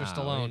 Sylvester Ah,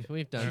 Stallone.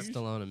 We've done There.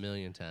 Stallone a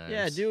million times.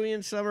 Yeah, do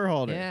Ian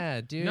Somerhalder.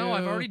 Yeah, dude. No,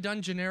 I've already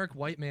done generic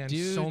white man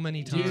Dude, so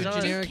many dude, times. He's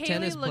on- generic Caleigh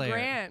tennis Le player.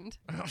 Grand.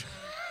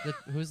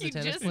 Who's the You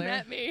tennis just player?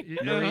 met me.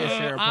 Maria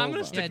Sharapova. I'm gonna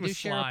Yeah, stick do with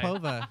Sly.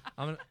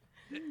 Sharapova.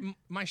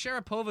 My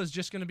Sharapova is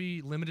just gonna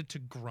be limited to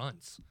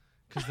grunts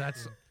because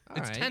that's All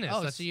it's right. tennis.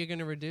 Oh, that's, so you're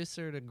gonna reduce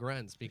her to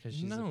grunts because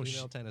she's No, a she-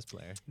 female tennis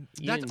player.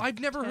 Ian- I've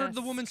never heard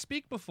the Yes. woman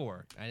speak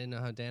before. I didn't know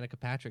how Danica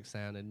Patrick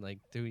sounded like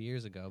 2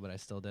 years ago, but I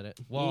still did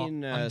it. Well,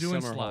 Ian I'm doing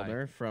Sly.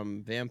 Somerhalder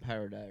from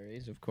Vampire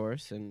Diaries, of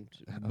course, and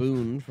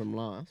Boone from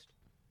Lost.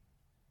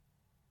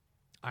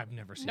 I've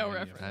never seen No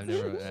any of reference.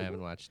 it. I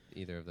haven't watched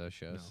either of those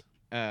shows.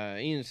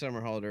 Ian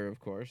Somerhalder, of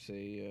course,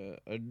 a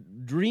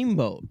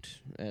dreamboat,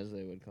 as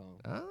they would call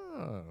it.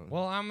 Oh.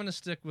 Well, I'm gonna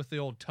stick with the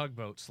old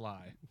tugboat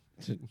Sly.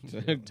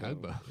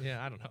 Tugboat.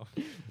 Yeah, I don't know.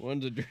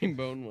 One's a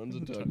dreamboat and one's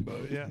a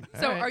tugboat. Yeah.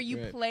 So Alright. are you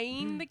Right.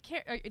 playing the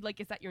like,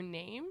 is that your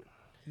name?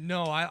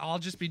 No, I'll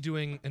just be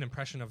doing an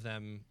impression of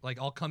them. Like,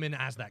 I'll come in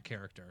as that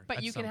character. But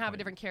at you some can have a point.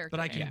 different character. But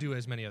I can name. do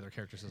as many other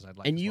characters as I'd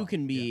like. And as you well.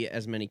 can be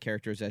as many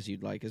characters as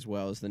you'd like, as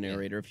well as the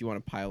narrator, if you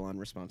want to pile on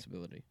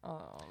responsibility.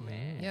 Oh,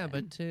 man. Yeah,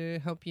 but to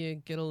help you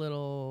get a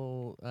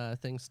little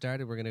thing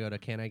started, we're going to go to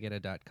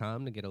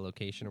canigeta.com to get a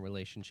location, a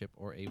relationship,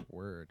 or a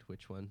word.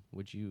 Which one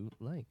would you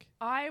like?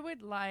 I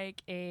would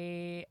like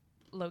a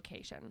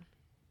location.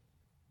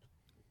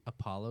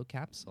 Apollo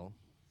capsule.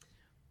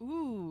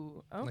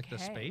 Ooh, okay. Like the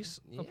space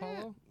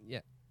Apollo.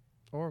 Yeah.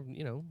 Or,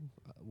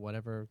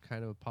 whatever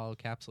kind of Apollo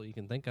capsule you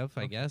can think of,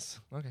 I guess.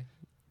 Okay.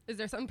 Is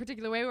there some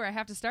particular way where I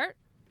have to start?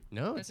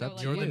 No, There's it's no, up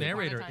like, to You're you. the one at a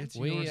narrator. time. It's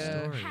We, your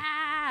story.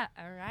 Ha!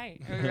 All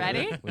right. Are you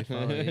ready? We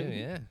follow you,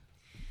 yeah.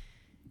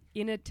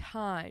 In a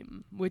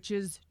time, which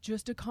is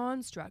just a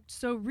construct.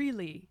 So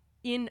really,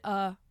 in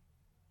a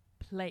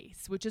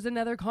place, which is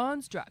another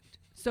construct.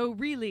 So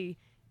really,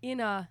 in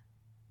a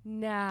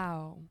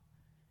now.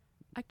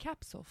 A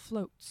capsule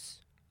floats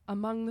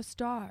among the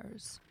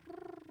stars.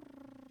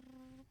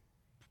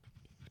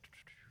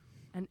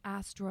 An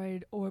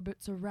asteroid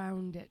orbits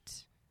around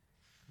it,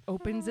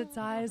 opens its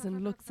eyes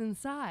and looks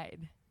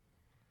inside.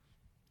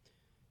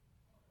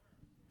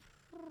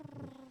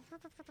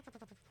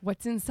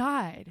 What's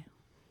inside?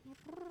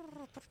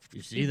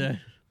 You see that?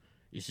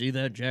 You see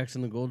that,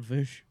 Jackson the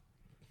goldfish?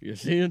 You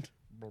see it?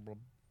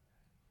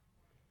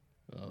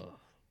 Oh,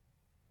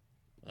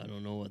 I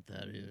don't know what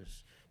that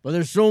is. But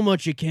there's so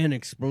much you can't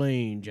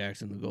explain,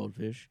 Jackson the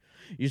goldfish.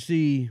 You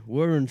see,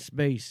 we're in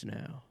space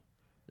now.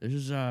 This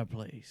is our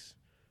place.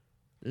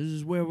 This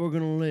is where we're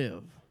going to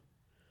live.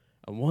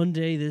 And one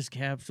day this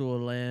capsule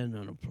will land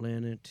on a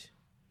planet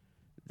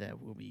that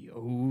will be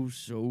oh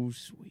so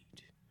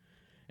sweet.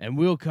 And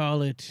we'll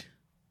call it,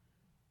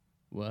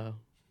 well,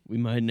 we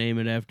might name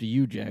it after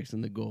you,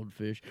 Jackson the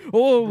goldfish.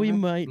 Or we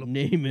might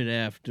name it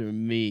after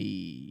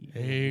me.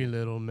 Hey,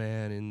 little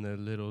man in the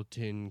little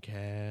tin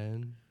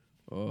can.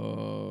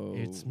 Oh.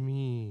 It's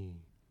me,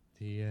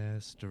 the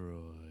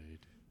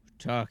asteroid.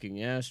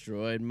 Talking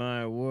asteroid,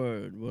 my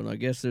word. Well, I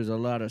guess there's a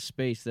lot of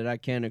space that I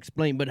can't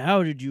explain, but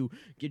how did you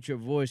get your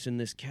voice in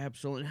this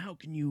capsule, and how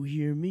can you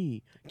hear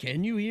me?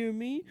 Can you hear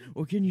me,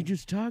 or can you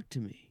just talk to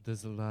me?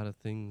 There's a lot of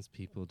things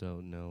people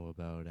don't know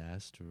about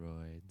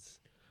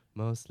asteroids.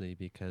 Mostly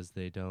because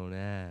they don't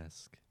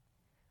ask.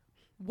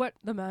 What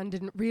the man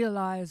didn't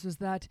realize was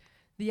that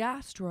the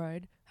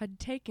asteroid had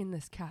taken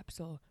this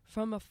capsule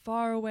from a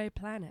faraway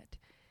planet,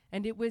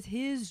 and it was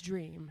his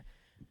dream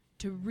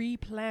to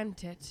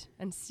replant it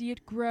and see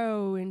it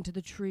grow into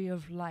the tree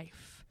of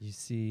life. You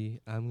see,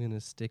 I'm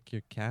gonna stick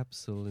your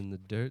capsule in the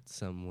dirt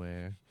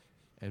somewhere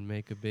and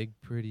make a big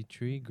pretty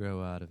tree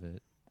grow out of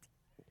it.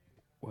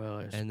 Well,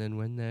 And then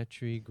when that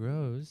tree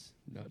grows,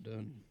 not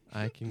done.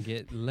 I can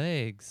get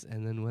legs,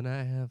 and then when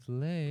I have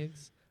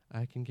legs,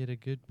 I can get a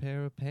good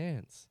pair of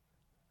pants.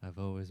 I've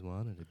always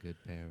wanted a good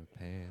pair of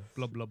pants.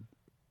 Blub blub.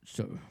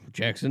 So,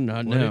 Jackson,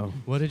 not What now.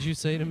 What did you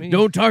say to me?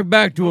 Don't talk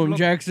back to him, Blub.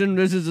 Jackson.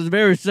 This is a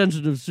very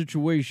sensitive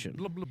situation.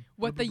 Blub blub.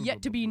 What the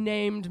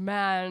yet-to-be-named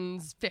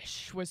man's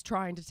fish was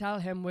trying to tell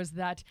him was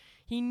that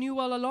he knew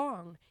all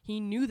along.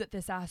 He knew that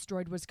this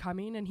asteroid was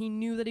coming, and he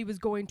knew that he was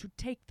going to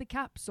take the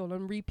capsule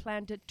and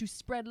replant it to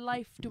spread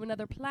life to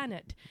another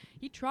planet.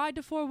 He tried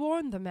to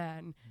forewarn the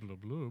man,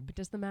 Blub blub. but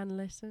does the man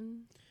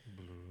listen?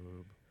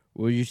 Blub.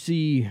 Well, you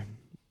see,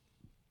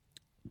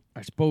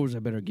 I suppose I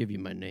better give you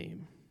my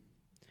name.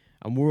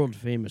 I'm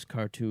world-famous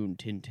cartoon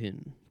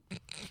Tintin.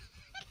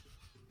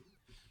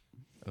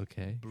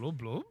 Okay. Blub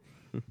blub.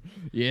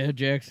 Yeah,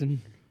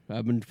 Jackson,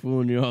 I've been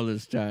fooling you all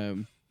this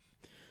time.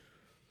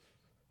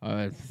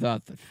 I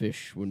thought the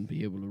fish wouldn't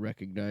be able to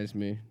recognize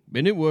me,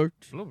 and it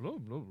worked. Blub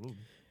blub blub blub.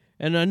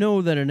 And I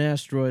know that an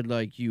asteroid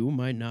like you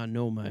might not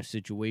know my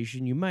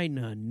situation. You might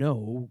not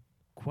know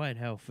quite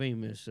how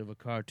famous of a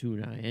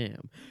cartoon I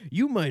am.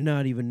 You might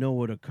not even know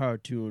what a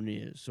cartoon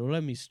is. So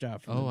let me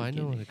start from the I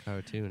know beginning. what a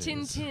cartoon is.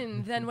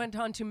 Tintin then went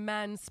on to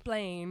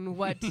mansplain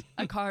what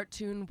a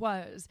cartoon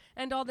was.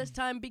 And all this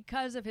time,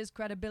 because of his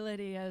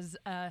credibility as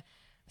a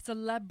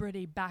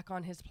celebrity back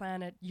on his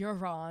planet,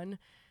 Euron,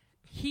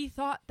 he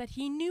thought that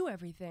he knew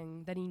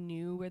everything, that he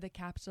knew where the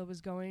capsule was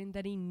going,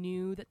 that he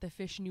knew that the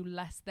fish knew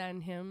less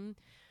than him.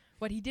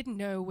 What he didn't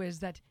know was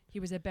that he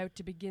was about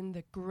to begin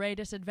the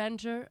greatest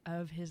adventure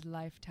of his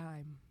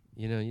lifetime.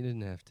 You know, you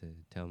didn't have to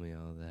tell me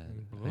all that.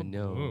 I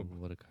know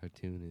what a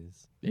cartoon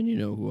is. And you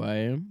know who I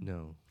am?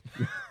 No.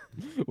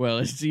 Well,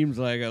 it seems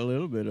like a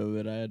little bit of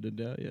it I had to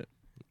tell you.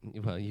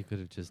 Well, you could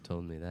have just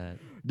told me that.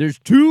 There's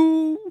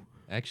two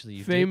Actually,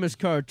 you famous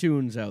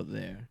cartoons out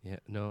there. did. Yeah,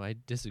 no, I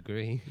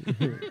disagree.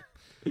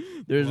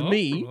 There's Whoa,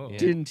 me, whoa. Yeah.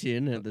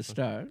 Tintin, at the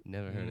start,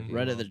 Never heard of you.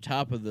 right at the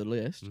top of the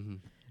list. Mhm.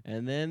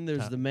 And then there's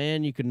Top. the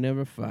man you could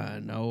never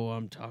find. Oh,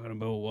 I'm talking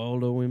about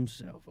Waldo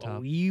himself. Oh,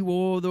 Top. he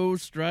wore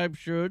those striped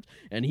shirts,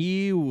 and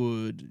he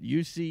would.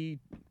 You see,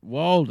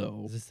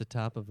 Waldo. Is this the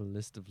top of a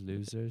list of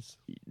losers?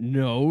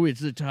 No,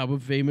 it's the top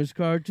of famous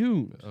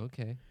cartoons.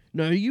 Okay.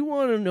 Now, you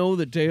want to know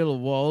the tale of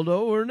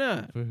Waldo or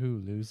not? For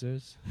who?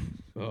 Losers?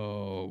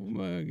 Oh,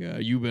 my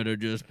God. You better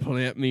just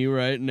plant me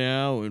right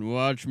now and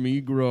watch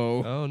me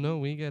grow. Oh, no,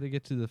 we got to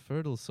get to the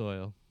fertile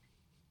soil.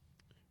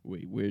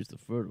 Wait, where's the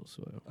fertile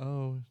soil?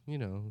 Oh, you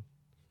know,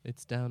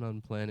 it's down on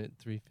planet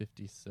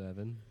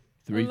 357.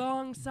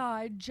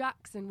 Alongside,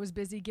 Jackson was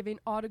busy giving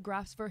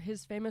autographs for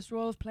his famous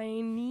role of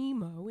playing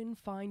Nemo in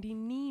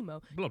Finding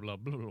Nemo. Blah, blah,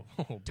 blah.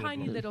 Oh, blah,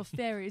 Tiny blah. little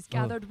fairies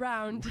gathered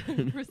round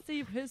to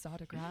receive his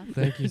autograph.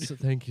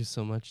 Thank you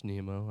so much,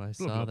 Nemo. I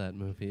saw that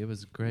movie. It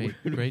was great.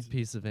 Great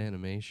piece of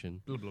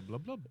animation. Blah, blah, blah,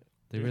 blah.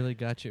 They really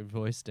got your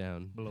voice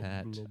down, Blah,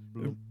 Pat. blah,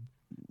 blah.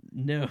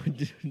 No,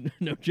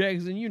 no,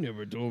 Jackson, you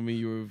never told me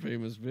you were a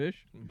famous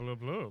fish. Blah,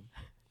 blah.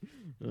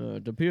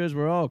 It appears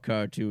we're all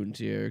cartoons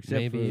here, except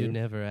Maybe for you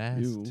never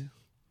asked. you.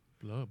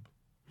 Blub.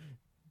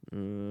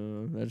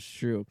 That's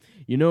true.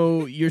 You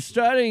know, you're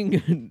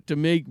starting to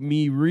make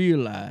me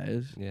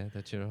realize Yeah,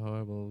 that you're a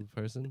horrible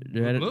person.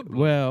 that, Blah, blah.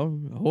 well,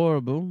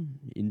 horrible,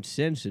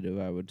 insensitive,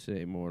 I would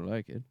say, more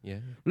like it. Yeah.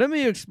 Let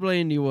me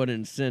explain to you what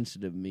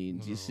insensitive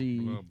means. You see,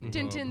 Blah, blah.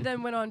 Tintin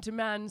then went on to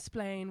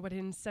mansplain what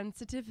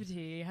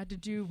insensitivity had to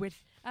do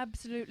with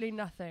absolutely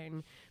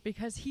nothing,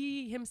 because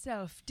he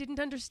himself didn't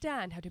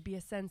understand how to be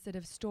a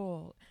sensitive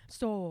soul.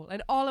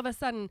 And all of a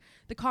sudden,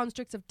 the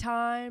constructs of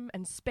time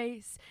and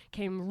space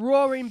came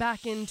roaring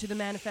back into the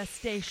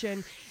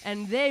manifestation,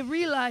 and they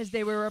realized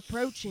they were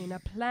approaching a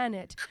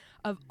planet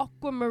of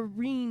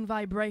aquamarine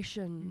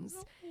vibrations,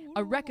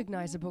 a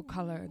recognizable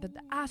color that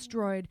the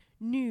asteroid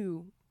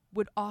knew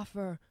would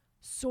offer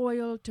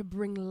soil to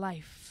bring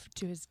life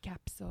to his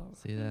capsule.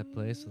 See that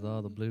place with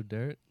all the blue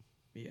dirt?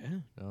 yeah.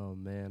 Oh,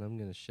 man, I'm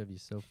going to shove you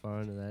so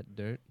far into that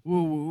dirt.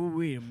 Whoa,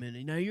 wait a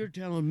minute. Now you're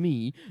telling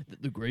me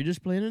that the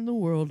greatest planet in the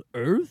world,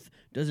 Earth,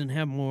 doesn't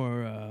have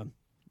more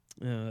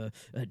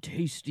a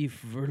tasty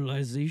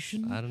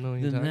fertilization I don't know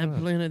what you're than talking that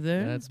about. planet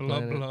there? That's Blah,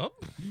 planet. blah.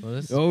 Well,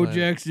 this is Oh, planet-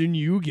 Jackson,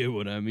 you get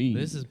what I mean.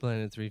 This is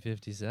planet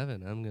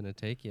 357. I'm going to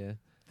take you.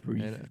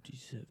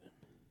 357.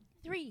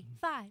 3,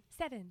 5,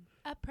 7,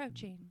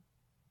 approaching.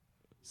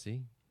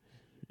 See?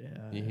 Yeah,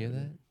 You hear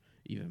that?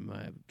 Even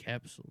my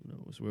capsule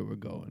knows where we're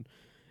going.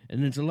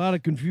 And there's a lot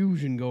of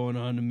confusion going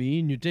on to me,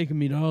 and you're taking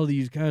me to all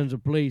these kinds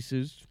of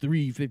places.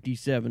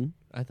 357.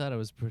 I thought I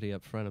was pretty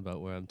upfront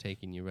about where I'm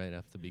taking you right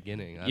off the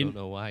beginning. I You- don't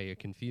know why you're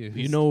confused.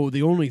 You know,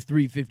 the only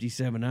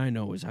 357 I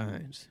know is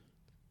Heinz.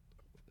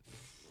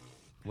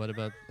 What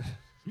about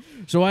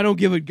So I don't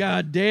give a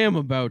goddamn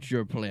about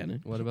your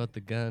planet. what about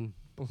the gun?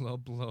 Blah,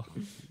 blah.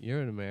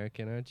 You're an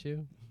American, aren't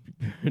you?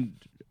 How An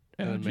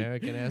did you-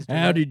 American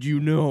astronaut? How did you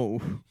know?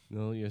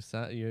 No,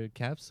 your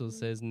capsule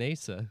says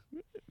NASA.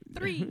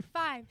 3,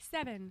 5,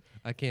 7,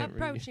 I can't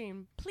read.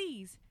 approaching.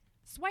 Please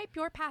swipe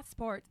your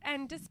passports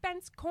and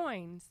dispense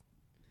coins.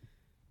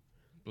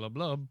 Blah,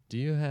 blah. Do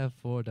you have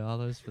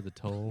 $4 for the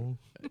toll?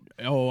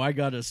 Oh, I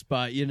got to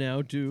spot you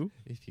now, too.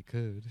 If you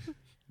could.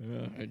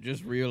 I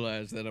just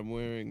realized that I'm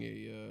wearing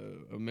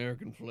a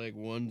American flag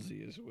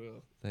onesie as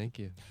well. Thank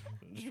you.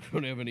 I just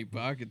don't have any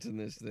pockets in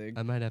this thing.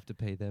 I might have to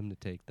pay them to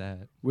take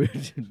that. Where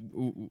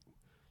ooh,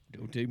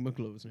 don't take my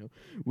clothes now.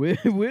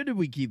 Where did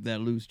we keep that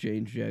loose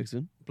change,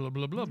 Jackson? Blah,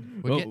 blah, blah.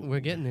 We're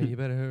getting there. You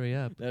better hurry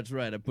up. That's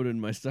right. I put it in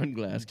my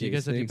sunglass Do you case.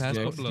 guys have your Thanks,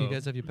 passports? Jackson. Do you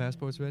guys have your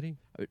passports ready?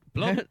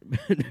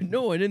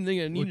 No, I didn't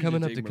think I needed We're coming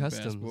to up take to my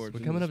customs. passports We're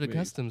into coming up to space.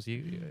 customs.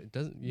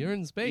 You're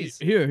in space.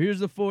 Here's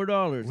the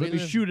 $4. We Let me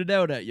live- shoot it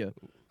out at you.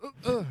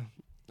 Oh,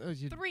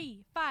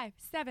 3, 5,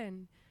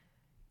 7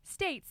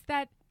 states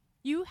that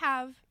you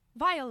have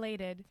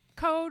violated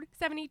Code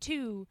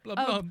 72 Blah,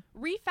 of blah.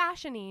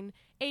 refashioning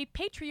a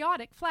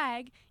patriotic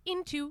flag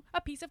into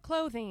a piece of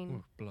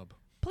clothing. Blub.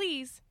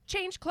 Please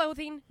change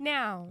clothing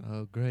now.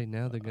 Oh, great.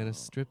 Now they're going to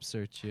strip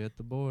search you at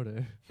the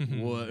border.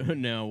 What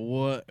now?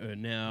 What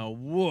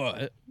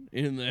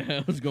in the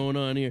hell's going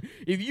on here?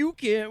 If you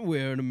can't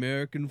wear an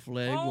American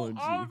flag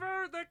onesie,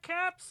 the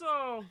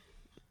capsule.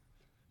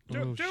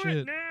 Oh,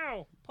 shit.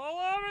 now. Pull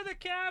over the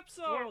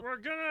capsule. We're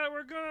gonna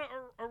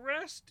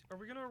arrest. Are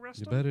we gonna arrest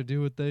You better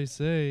do what they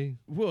say.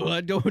 well,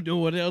 I don't know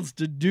what else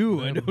to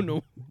do. I don't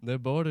know. They're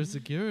border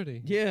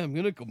security. Yeah, I'm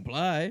gonna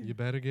comply. You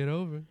better get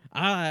over.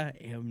 I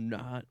am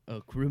not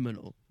a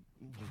criminal.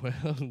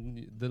 Well,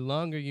 the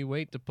longer you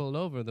wait to pull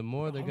over, the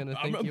more they're going to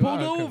think I'm you pulled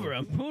are. a over. criminal.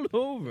 I'm pulled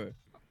over.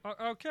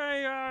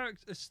 Okay,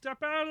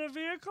 step out of the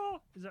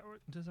vehicle.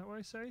 Does that what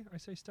I say? I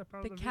say step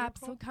out The of the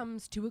capsule vehicle.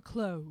 comes to a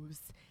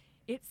close.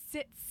 It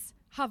sits,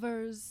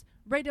 hovers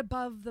right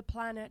above the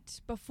planet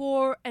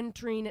before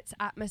entering its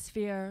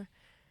atmosphere,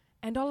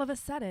 and all of a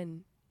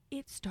sudden,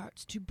 it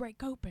starts to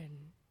break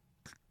open.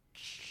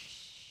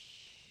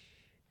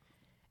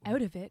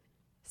 Out of it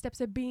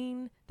steps a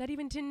being that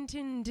even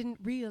Tintin didn't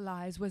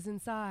realize was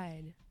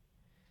inside.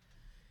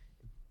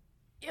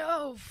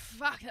 Yo,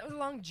 fuck, that was a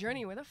long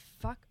journey. Where the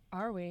fuck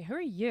are we? Who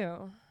are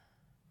you?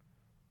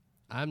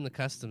 I'm the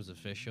customs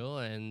official,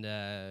 and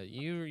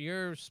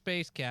your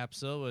space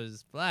capsule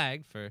was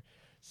flagged for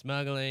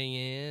smuggling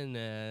in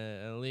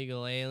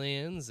illegal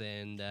aliens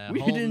and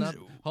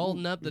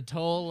holding up the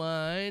toll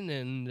line.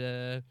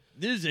 And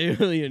this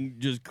alien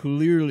just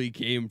clearly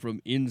came from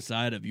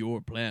inside of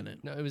your planet.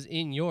 no, it was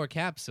in your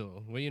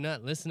capsule. Were you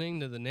not listening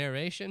to the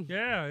narration?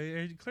 Yeah,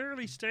 it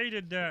clearly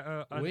stated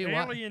that an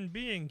alien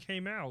being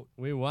came out.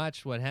 We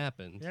watched what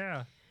happened.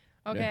 Yeah.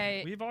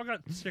 Okay. We've all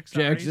got 6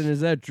 Jackson, eyes.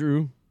 is that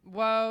true?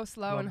 Whoa,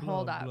 slow, and Blub,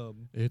 hold blub, up. blub.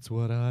 It's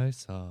what I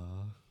saw.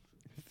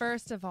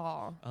 First of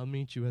all, I'll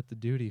meet you at the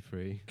duty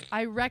free.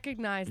 I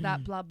recognize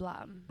that blub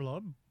blub.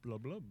 Blub,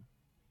 blub, blub.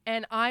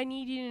 And I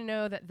need you to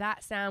know that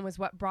that sound was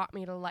what brought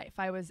me to life.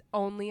 I was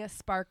only a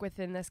spark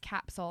within this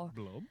capsule.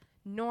 Blub.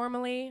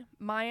 Normally,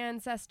 my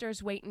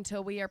ancestors wait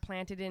until we are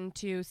planted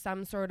into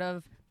some sort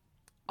of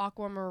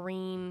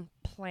aquamarine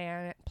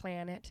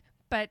planet.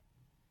 But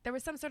there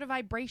was some sort of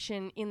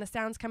vibration in the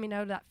sounds coming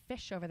out of that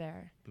fish over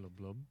there. Blub,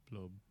 blub,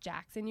 blub.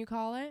 Jackson, you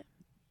call it?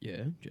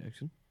 Yeah,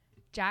 Jackson.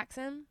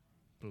 Jackson,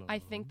 Blub. I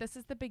think this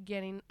is the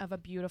beginning of a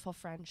beautiful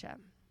friendship.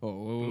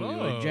 Oh,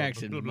 Blub,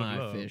 Jackson's blub, my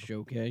blub. fish,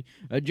 okay?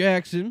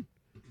 Jackson,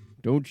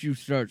 don't you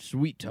start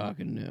sweet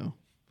talking now.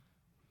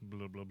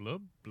 Blub, blub,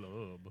 blub,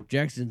 blub.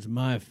 Jackson's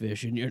my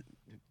fish, and you're...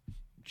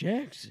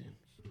 Jackson.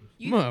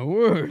 You- My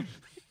word.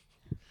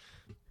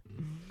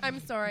 I'm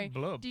sorry.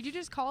 Blub. Did you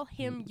just call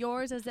him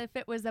yours as if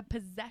it was a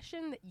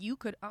possession that you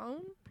could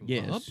own?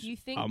 Yes. Do you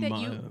think I'm that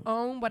my you own.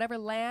 own whatever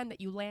land that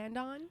you land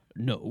on?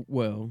 No,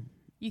 well,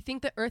 You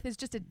think the earth is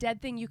just a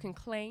dead thing you can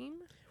claim?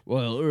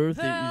 Earth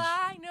is...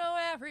 I know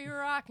every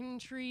rock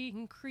and tree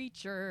and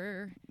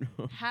creature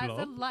has a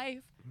Blub.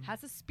 life,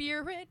 has a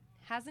spirit,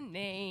 has a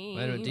name.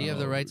 Wait a minute, do you have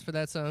the rights for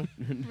that song?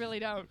 Really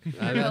don't.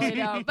 I I know. really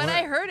don't. But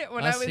I heard it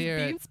when I Us was here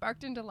being at-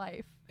 sparked into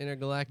life.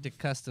 Intergalactic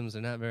Customs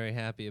are not very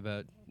happy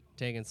about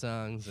taking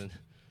songs and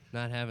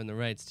not having the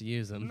rights to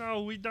use them.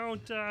 No, we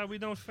don't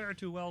fare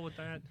too well with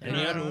that. And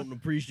I don't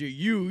appreciate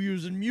you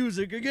using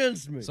music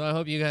against me. So I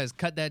hope you guys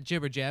cut that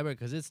jibber jabber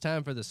because it's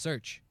time for the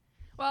search.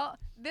 Well,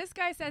 this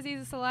guy says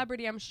he's a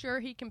celebrity. I'm sure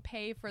he can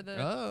pay for the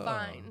Oh.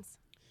 fines.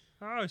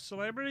 Oh,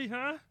 celebrity,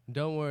 huh?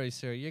 Don't worry,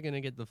 sir. You're going to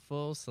get the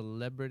full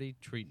celebrity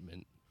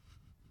treatment.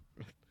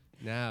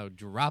 Now,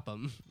 drop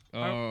them.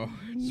 Oh,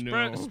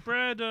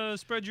 Spread, no.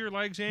 spread your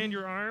legs and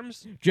your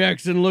arms.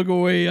 Jackson, look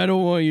away. I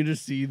don't want you to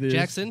see this.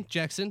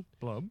 Jackson,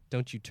 Blub.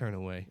 don't you turn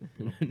away.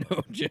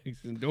 No,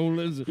 Jackson, don't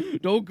listen.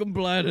 Don't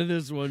comply to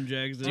this one,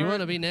 Jackson. Do you want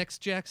to be next,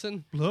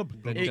 Jackson? Blub.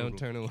 Then Hey, don't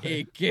turn away.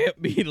 It can't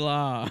be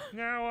law.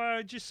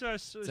 Now, just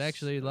It's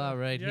actually law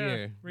right yeah,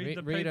 here. read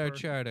the Read our paper.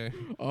 charter.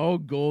 All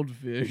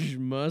goldfish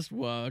must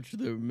watch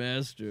their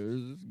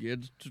masters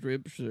get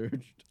strip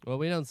searched. Well,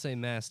 we don't say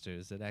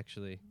masters. It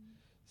actually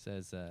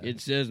says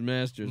It says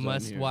masters on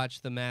must here.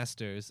 watch the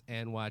masters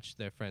and watch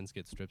their friends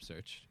get strip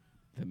searched.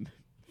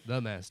 The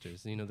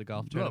Masters, you know, the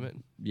golf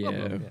tournament.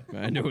 Yeah,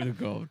 I know the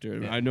golf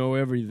tournament. Yeah. I know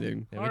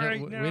everything. Yeah, All we, right,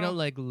 don't, we now- don't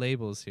like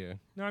labels here.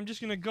 Now I'm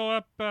just gonna go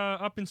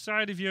up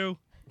inside of you.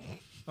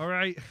 All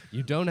right,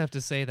 You don't have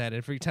to say that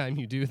every time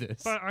you do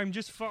this. but I'm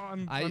just.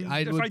 I if would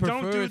I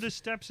don't prefer do if- the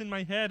steps in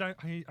my head,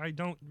 I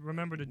don't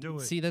remember to do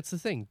it. See, that's the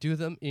thing. Do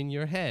them in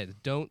your head.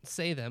 Don't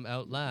say them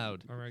out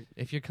loud. All right.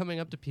 If you're coming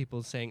up to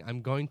people saying,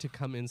 "I'm going to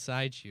come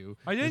inside you,"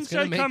 I didn't it's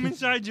gonna say make come it-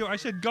 inside you. I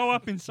said go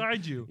up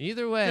inside you.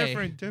 Either way,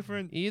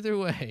 Different. Either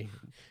way,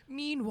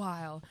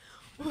 Meanwhile,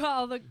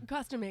 while the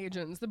custom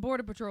agents, the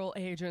border patrol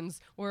agents,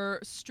 were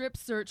strip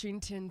searching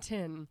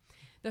Tintin,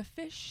 the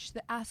fish,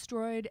 the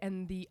asteroid,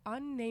 and the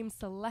unnamed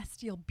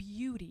celestial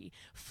beauty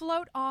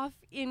float off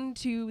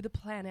into the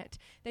planet.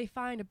 They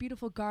find a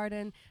beautiful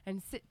garden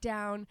and sit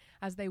down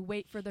as they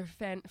wait for their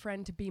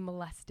friend to be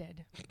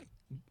molested.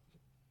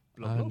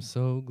 I'm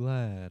so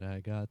glad I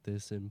got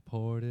this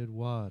imported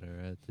water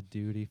at the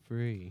duty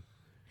free.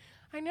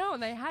 I know,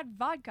 and they had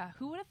vodka.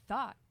 Who would have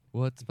thought?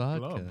 What's vodka?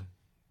 Glove.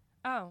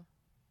 Oh,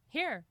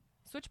 here,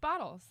 switch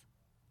bottles.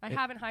 I It-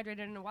 haven't hydrated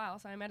in a while,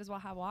 so I might as well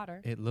have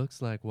water. It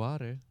looks like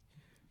water.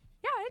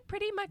 Yeah, it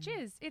pretty much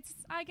is. It's,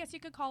 I guess you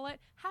could call it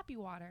happy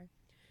water.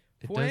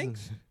 It Fwanks?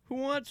 doesn't- Who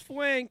wants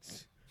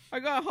fwanks? I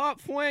got hot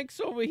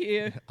fwanks over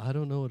here. I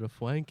don't know what a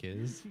fwank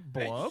is.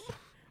 Blub.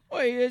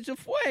 Wait, it's a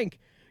fwank.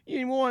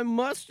 You want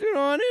mustard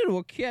on it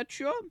or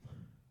ketchup?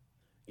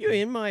 You're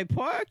in my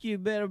park. You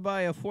better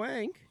buy a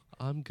fwank.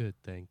 I'm good,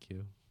 thank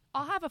you.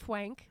 I'll have a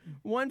fwank.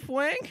 One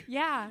fwank?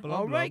 Yeah, Blub,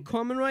 All right, blub.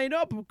 coming right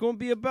up. It's going to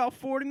be about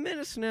 40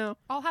 minutes now.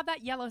 I'll have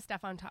that yellow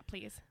stuff on top,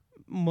 please.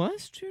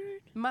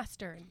 Mustard?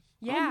 Mustard.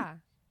 Yeah.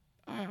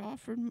 I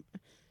offered.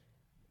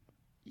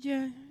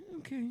 Yeah,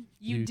 okay.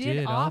 You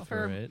did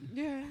offer. it.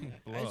 Yeah,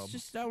 Blub. it's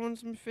just that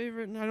one's my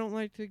favorite, and I don't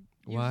like to.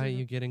 Why are use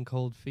you it. getting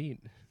cold feet?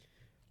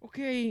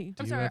 Okay, Do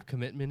I'm you sorry. have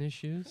commitment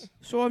issues?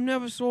 so I've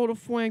never sold a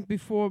fwank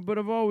before, but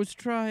I've always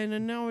tried,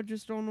 and now I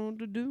just don't know what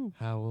to do.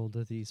 How old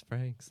are these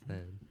franks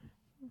then?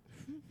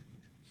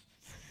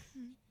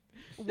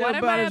 What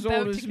am about I as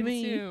about old to as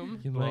me.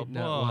 consume? You Blah, might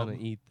not blah. want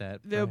to eat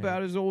that. They're frank.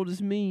 about as old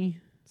as me.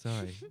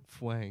 Sorry,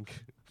 fwank.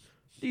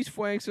 These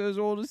fwanks are as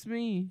old as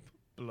me.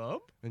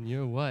 Blub. And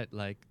you're what,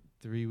 like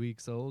 3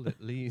 weeks old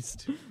at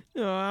least.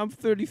 No, I'm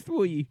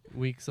 33.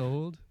 Weeks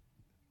old?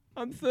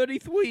 I'm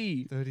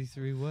 33.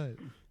 33 what?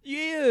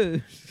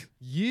 Years.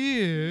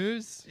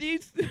 Years?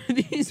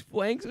 These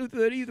flanks are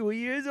 33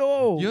 years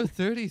old. You're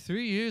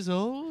 33 years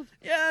old?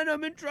 Yeah, and I've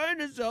been trying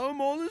to sell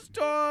them all this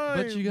time.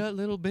 But you got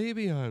little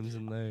baby arms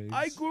and legs.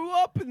 I grew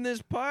up in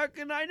this park,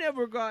 and I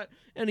never got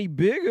any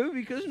bigger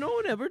because no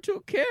one ever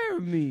took care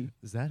of me.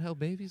 Is that how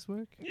babies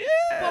work?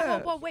 Yeah.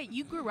 Whoa, wait,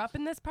 you grew up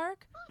in this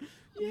park?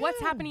 What's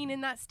happening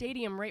in that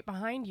stadium right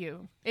behind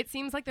you? It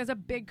seems like there's a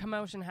big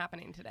commotion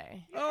happening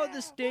today. Oh,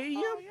 the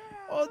stadium?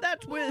 Oh,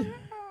 that's where...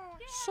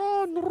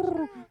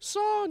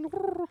 Son,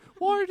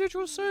 why did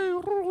you say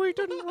we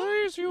didn't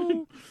raise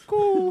you?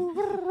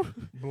 Go.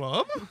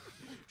 Blub?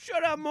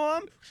 Shut up,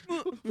 Mom.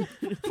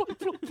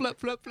 Flap,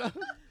 flap, flap.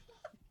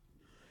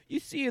 You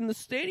see, in the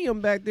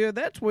stadium back there,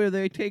 that's where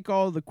they take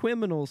all the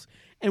criminals.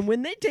 And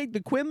when they take the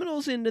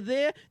criminals into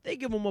there, they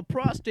give them a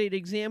prostate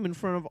exam in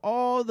front of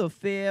all the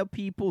fair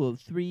people of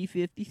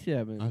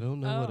 357. I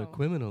don't know what a Oh.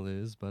 criminal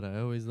is, but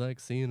I always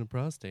like seeing a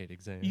prostate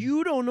exam.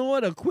 You don't know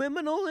what a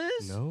criminal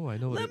is? No, I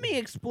know what Let me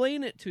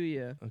explain it to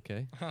you.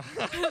 Okay.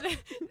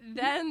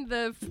 Then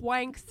the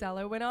fwank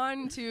seller went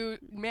on to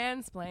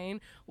mansplain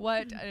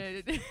what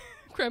a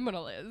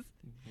criminal is.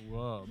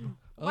 Blub.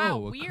 Wow,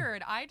 Oh,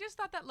 weird. I just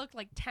thought that looked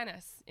like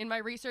tennis. In my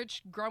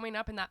research growing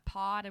up in that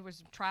pod, I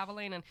was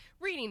traveling and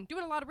reading,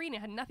 doing a lot of reading.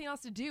 I had nothing else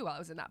to do while I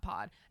was in that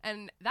pod.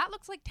 And that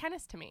looks like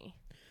tennis to me.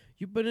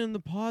 You've been in the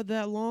pod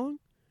that long?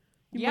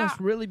 You Yeah. must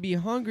really be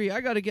hungry.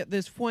 I got to get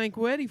this flank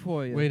ready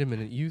for you. Wait a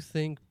minute. You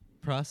think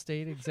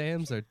prostate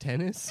exams are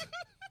tennis?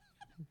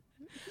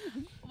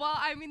 Well,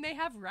 I mean, they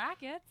have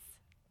rackets.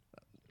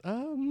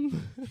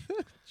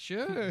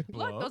 Sure.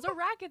 Look, those are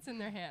rackets in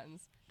their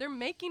hands. They're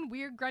making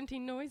weird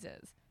grunting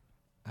noises.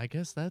 I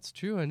guess that's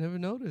true. I never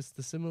noticed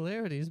the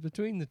similarities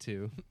between the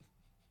two.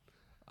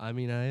 I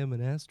mean, I am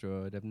an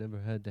asteroid. I've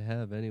never had to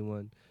have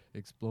anyone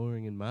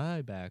exploring in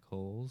my back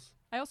holes.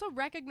 I also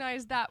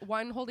recognize that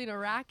one holding a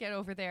racket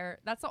over there.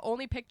 That's the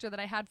only picture that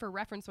I had for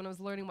reference when I was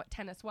learning what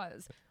tennis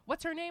was.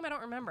 What's her name? I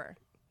don't remember.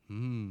 I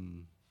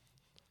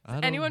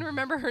don't- Anyone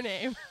remember her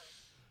name?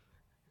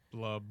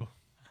 Blub.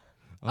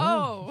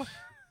 Oh.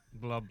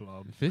 Blub,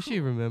 blub. Fishy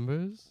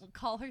remembers. We'll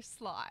call her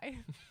Sly.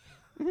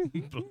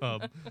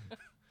 Blub.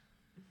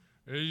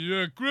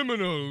 Hey,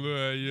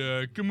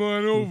 criminal, come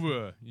on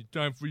over.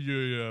 Time for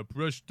your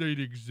prostate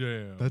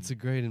exam. That's a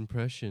great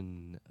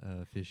impression,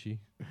 Fishy.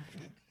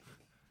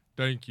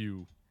 Thank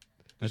you.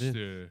 I Just,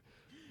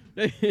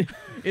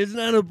 It's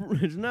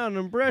not an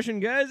impression,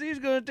 guys. He's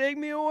going to take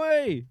me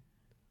away.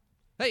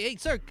 Hey,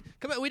 sir,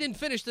 come on. We didn't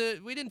finish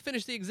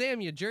the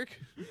exam, you jerk.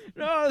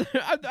 No,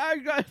 I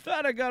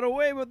thought I got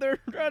away, but they're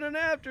running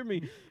after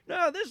me.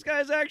 No, this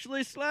guy's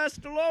actually Slash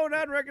Stallone.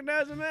 I'd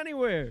recognize him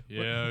anywhere.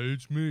 yeah,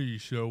 it's me,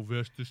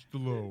 Sylvester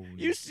Stallone.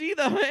 You see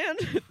the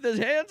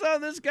hands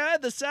on this guy,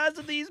 the size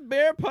of these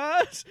bear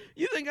paws?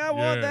 You think I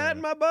want that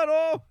in my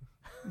butthole?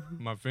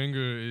 My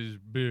finger is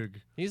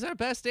big. He's our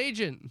best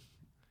agent.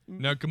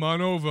 Now come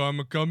on over. I'm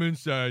going to come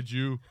inside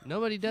you.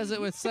 Nobody does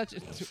it with such.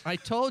 I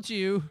told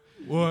you.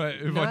 What?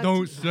 If I Not-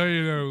 don't say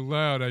it out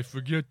loud, I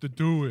forget to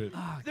do it.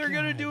 They're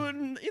going to do it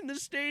in the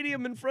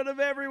stadium in front of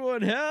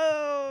everyone.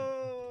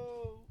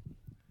 Hell!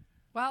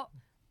 Well,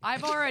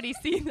 I've already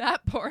seen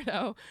that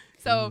porno,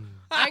 so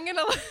I'm going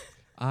to...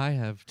 I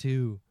have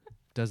too.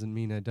 Doesn't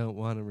mean I don't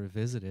want to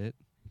revisit it.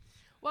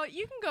 Well,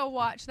 you can go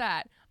watch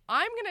that.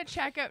 I'm going to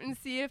check out and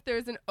see if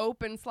there's an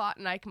open slot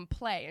and I can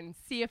play and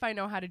see if I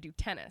know how to do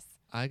tennis.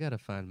 I gotta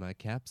find my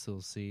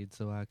capsule seed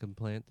so I can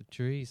plant the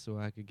tree so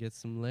I could get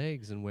some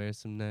legs and wear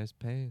some nice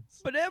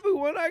pants. But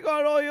everyone, I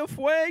got all your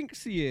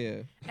flanks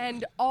here.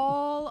 And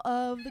all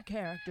of the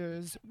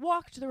characters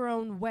walked their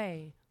own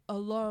way,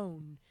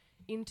 alone,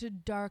 into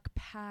dark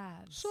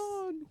paths.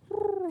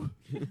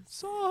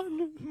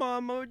 Son,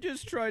 Mama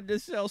just tried to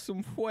sell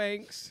some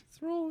flanks.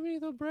 throw me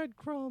the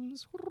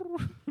breadcrumbs.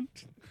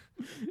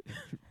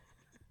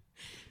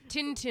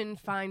 Tintin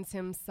finds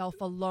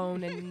himself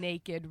alone and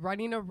naked,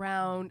 running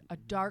around a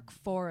dark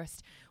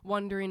forest,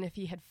 wondering if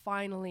he had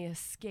finally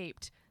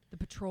escaped the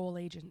patrol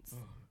agents.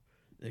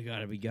 They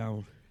gotta be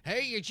gone.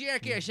 Hey, you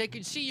jackass, I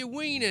can see your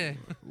wiener.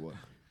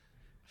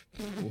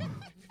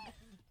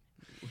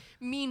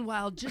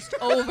 Meanwhile, just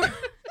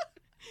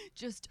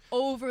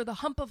over the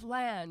hump of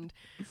land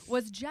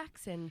was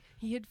Jackson.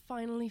 He had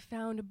finally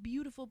found a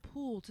beautiful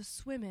pool to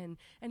swim in,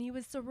 and he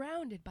was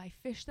surrounded by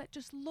fish that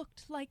just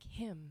looked like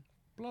him.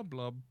 Blub,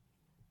 blub.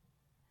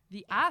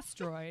 The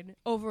asteroid,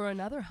 over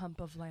another hump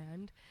of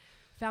land,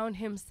 found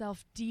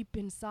himself deep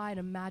inside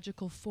a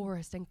magical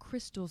forest, and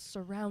crystals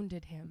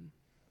surrounded him.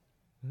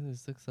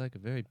 This looks like a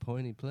very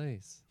pointy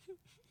place.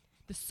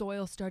 The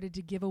soil started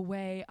to give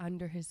away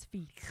under his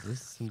feet, This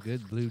is some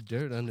good blue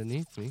dirt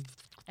underneath me.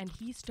 and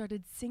he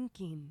started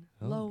sinking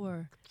Oh.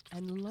 lower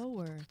and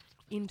lower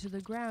into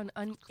the ground,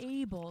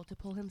 unable to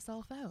pull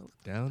himself out.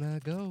 Down I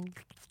go.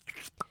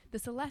 The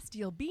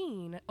celestial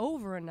being,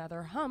 over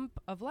another hump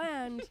of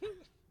land,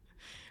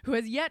 who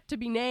has yet to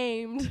be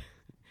named,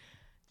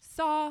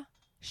 saw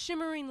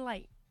shimmering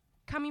light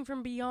coming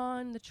from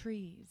beyond the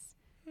trees.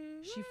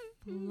 She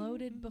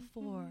floated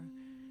before,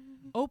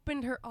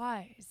 opened her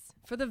eyes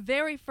for the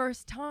very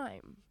first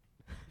time,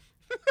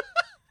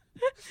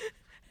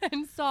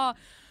 and saw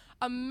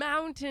a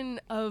mountain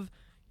of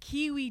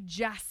kiwi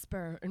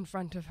jasper in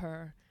front of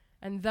her.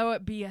 And though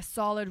it be a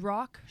solid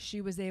rock,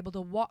 she was able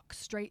to walk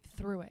straight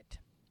through it.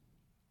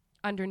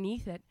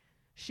 Underneath it,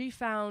 she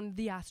found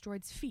the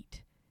asteroid's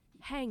feet,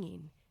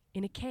 hanging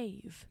in a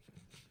cave.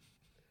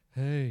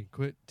 Hey,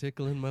 quit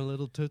tickling my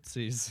little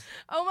tootsies.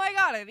 Oh my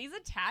god, are these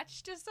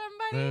attached to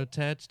somebody? They're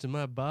attached to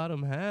my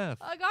bottom half.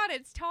 Oh god,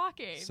 it's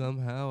talking.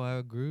 Somehow I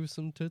grew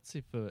some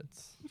tootsie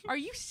foots. Are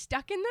you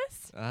stuck in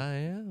this? I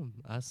am.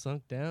 I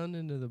sunk down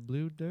into the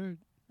blue dirt.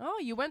 Oh,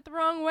 you went the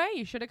wrong way.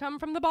 You should have come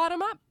from the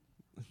bottom up.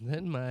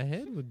 Then my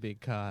head would be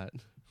caught.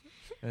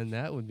 And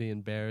that would be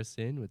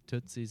embarrassing with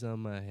tootsies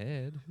on my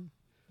head.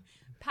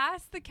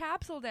 Pass the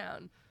capsule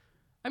down.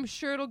 I'm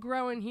sure it'll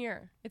grow in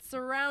here. It's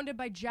surrounded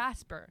by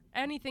jasper.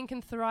 Anything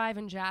can thrive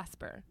in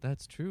jasper.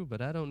 That's true, but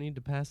I don't need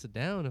to pass it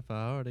down if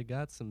I already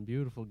got some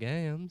beautiful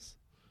gams.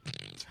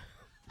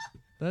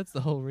 That's the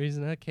whole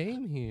reason I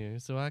came here,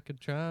 so I could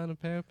try on a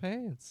pair of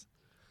pants.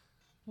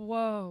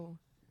 Whoa.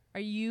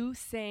 Are you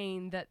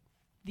saying that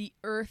the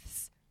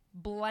Earth's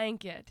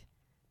blanket,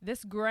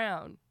 this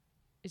ground,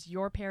 is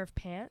your pair of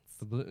pants?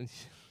 The blue...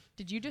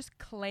 Did you just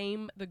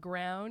claim the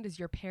ground as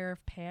your pair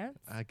of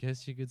pants? I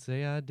guess you could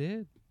say I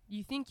did.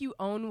 You think you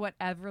own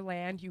whatever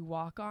land you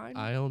walk on?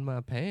 I own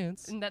my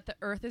pants. And that the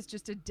Earth is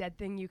just a dead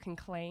thing you can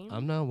claim?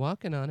 I'm not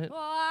walking on it. Well,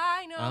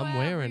 I know I'm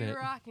wearing every it.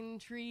 rockin'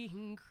 tree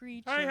and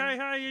creature.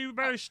 Hey, you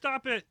better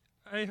stop it.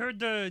 I heard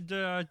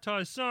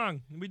the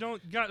song. We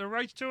don't got the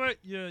rights to it.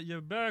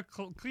 You better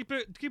keep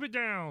it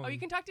down. Oh, you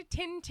can talk to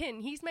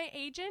Tintin. He's my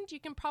agent. You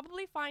can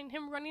probably find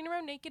him running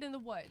around naked in the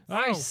woods.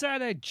 I saw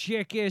that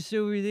jackass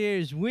over there.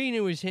 His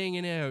wiener was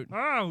hanging out.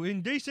 Oh,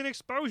 indecent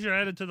exposure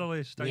added to the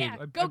list. Yeah,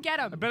 go get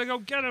him. I better go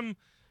get him.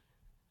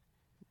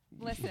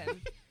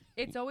 Listen,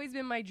 it's always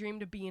been my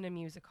dream to be in a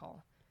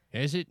musical.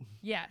 Is it?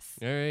 Yes.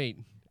 All right.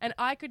 And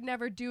I could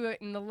never do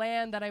it in the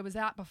land that I was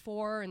at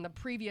before, in the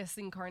previous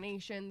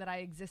incarnation that I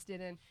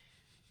existed in.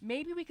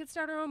 Maybe we could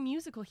start our own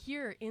musical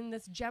here in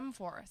this gem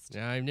forest.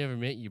 Now, I've never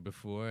met you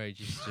before. I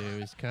just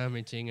was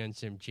commenting on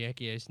some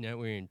jackass not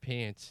wearing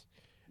pants.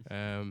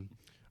 I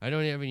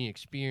don't have any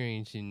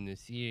experience in the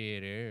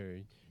theater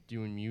or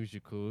doing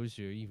musicals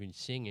or even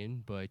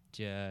singing, but,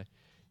 I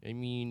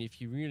mean,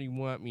 if you really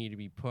want me to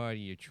be part of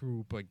your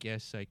troupe, I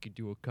guess I could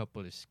do a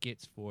couple of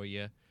skits for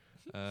you.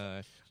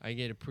 I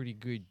get a pretty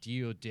good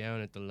deal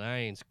down at the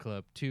Lions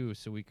Club, too,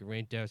 so we can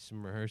rent out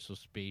some rehearsal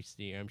space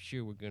there. I'm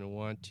sure we're going to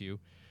want to.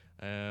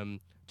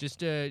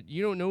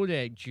 You don't know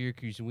that jerk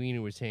whose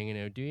wiener was hanging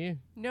out, do you?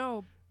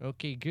 No,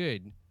 Okay,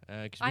 good.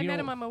 I met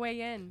him on my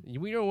way in.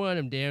 We don't want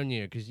him down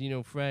there because,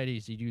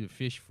 Fridays they do the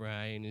fish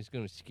fry, and it's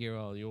going to scare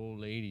all the old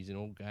ladies and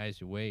old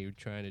guys away who are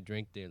trying to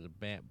drink their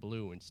Labatt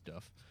Blue and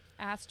stuff.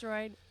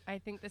 Asteroid, I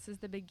think this is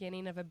the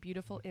beginning of a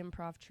beautiful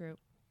improv troupe.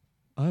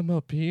 I'm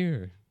up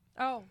here.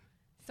 Oh,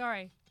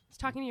 sorry. I was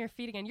talking to your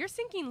feet again. You're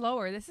sinking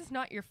lower. This is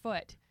not your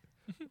foot.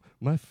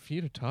 My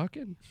feet are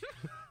talking?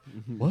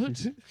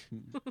 What?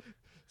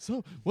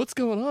 So, what's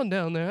going on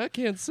down there? I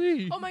can't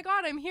see. Oh my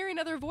god, I'm hearing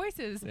other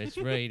voices. That's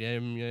right.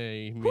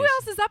 Who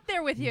else is up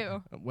there with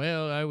you?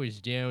 Well, I was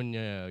down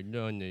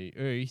on the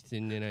earth,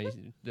 and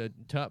then the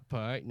top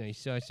part, and I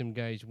saw some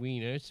guy's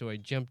wiener, so I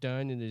jumped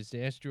onto this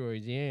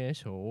asteroid's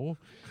asshole,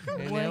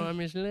 and now I'm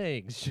his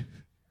legs.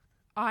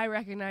 I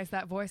recognize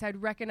that voice.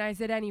 I'd recognize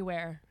it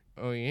anywhere.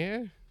 Oh,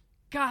 yeah?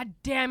 God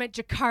damn it,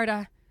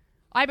 Jakarta.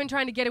 I've been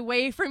trying to get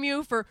away from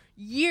you for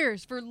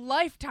years, for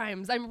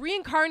lifetimes. I'm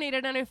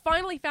reincarnated, and I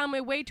finally found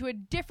my way to a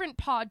different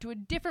pod, to a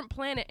different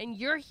planet, and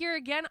you're here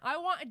again? I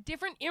want a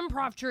different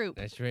improv troupe.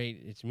 That's right.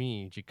 It's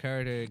me,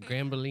 Jakarta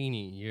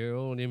Grambellini, your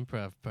old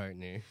improv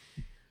partner.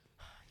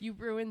 You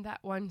ruined that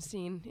one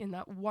scene in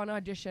that one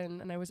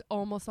audition, and I was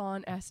almost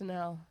on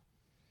SNL.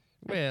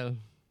 Well,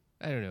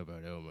 I don't know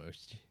about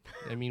almost.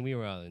 I mean, we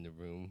were all in the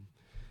room.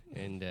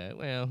 And,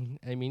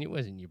 it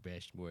wasn't your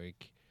best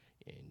work.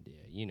 And,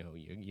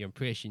 your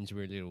impressions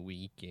were a little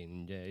weak.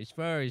 And as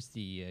far as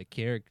the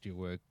character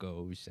work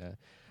goes,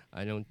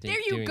 I don't think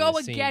there you doing go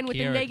the same again with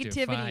the character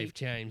negativity. 5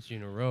 times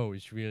in a row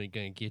is really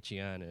going to get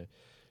you on a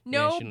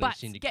No nationally buts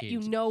syndicated. get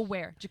you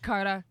nowhere,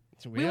 Jakarta.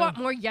 We Well, want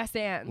more yes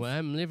ands. Well,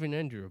 I'm living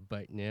under a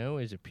butt now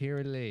as a pair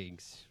of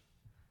legs.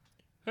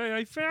 Hey,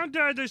 I found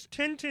this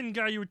Tintin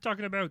guy you were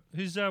talking about.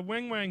 His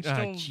wang still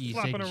Jeez,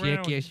 flopping that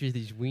around. jackass with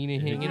his wiener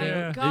hanging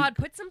Yeah. out. God,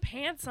 put some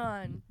pants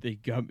on. They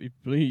got me.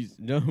 Please,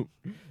 no.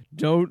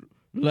 Don't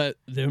let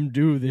them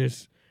do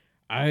this.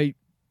 I'm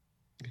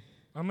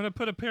gonna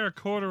put a pair of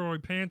corduroy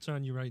pants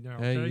on you right now.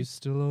 Hey, Okay? you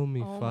still owe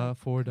me Oh my-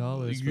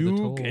 $4 for the You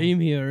toll. came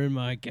here in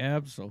my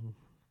capsule.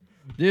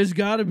 There's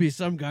got to be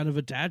some kind of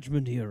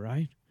attachment here,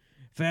 right?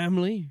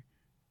 Family?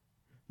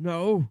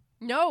 No.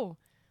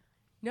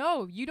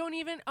 No, you don't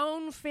even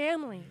own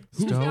family.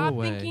 Stowaway.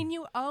 Stop thinking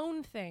you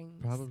own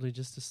things. Probably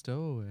just a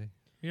stowaway.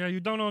 Yeah,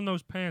 you don't own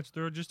those pants.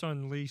 They're just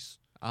on lease.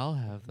 I'll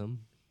have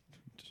them.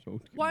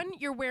 1,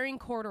 you're wearing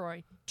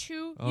corduroy.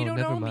 2, Oh, you don't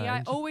never own me. I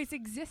mind. always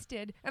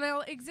existed, and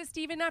I'll exist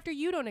even after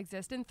you don't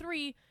exist. And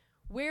 3,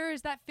 where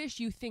is that fish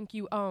you think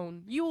you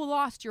own? You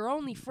lost your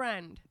only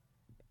friend.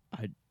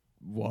 I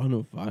want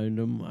to find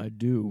them, I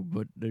do,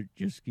 but they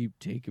just keep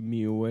taking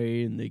me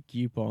away, and they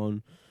keep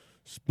on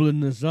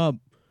splitting us up.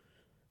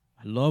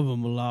 I love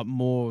them a lot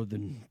more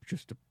than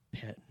just a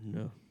pet and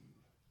a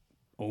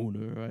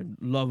owner. I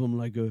love them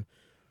like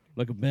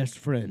a best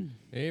friend.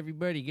 Hey,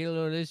 everybody, get a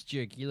load of this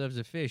chick. He loves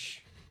a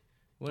fish.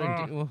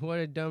 What what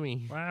a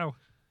dummy. Wow,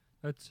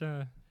 that's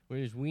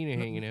Where's his wiener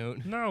hanging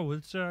out? no,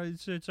 it's a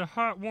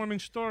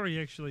heartwarming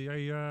story actually.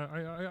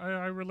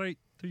 I relate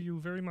to you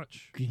very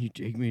much. Can you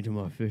take me to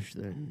my fish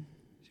then?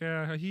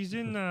 Yeah, he's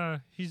in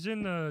the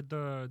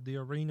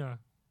arena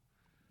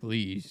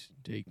Please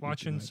take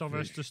watching me to my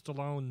Sylvester fish.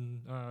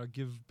 Stallone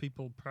give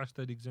people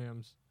prostate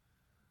exams.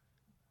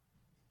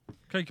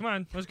 Okay, come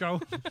on, let's go.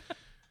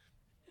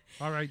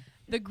 All right.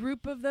 The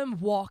group of them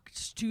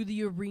walked to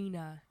the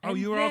arena. Oh, and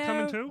you were all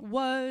coming there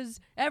too?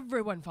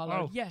 Everyone followed.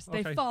 Oh, Yes, they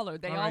okay.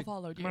 followed. They all right,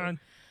 followed you. Come on.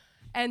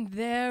 And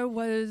there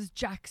was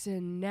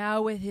Jackson,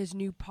 now with his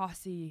new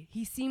posse.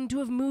 He seemed to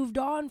have moved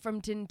on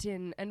from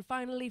Tintin and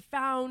finally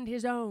found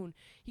his own.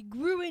 He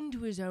grew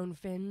into his own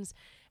fins,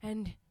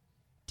 and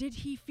did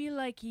he feel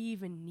like he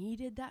even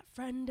needed that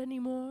friend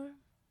anymore?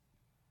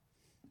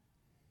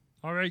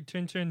 All right,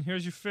 Tintin,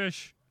 here's your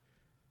fish.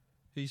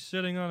 He's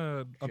sitting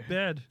on a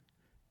bed.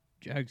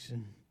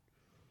 Jackson,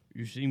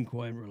 you seem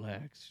quite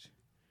relaxed.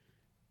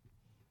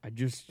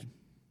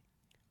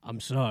 I'm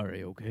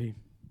sorry, okay?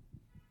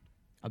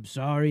 I'm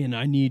sorry, and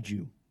I need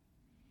you.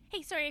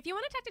 Hey, sorry, if you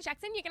want to talk to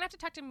Jackson, you're going to have to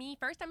talk to me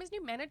first. I'm his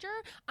new manager.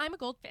 I'm a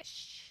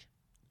goldfish.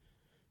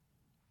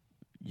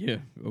 Yeah,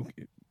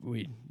 okay.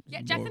 Wait. Yeah,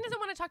 more- Jackson doesn't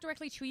want to talk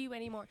directly to you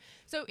anymore.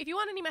 So if you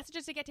want any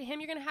messages to get to him,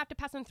 you're going to have to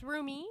pass them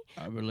through me.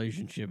 Our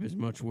relationship is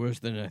much worse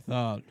than I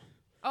thought.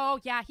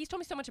 Oh, yeah, he's told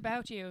me so much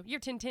about you. You're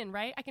Tintin,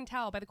 right? I can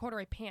tell by the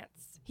corduroy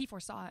pants. He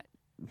foresaw it.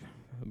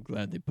 I'm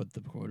glad they put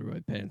the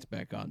corduroy pants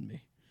back on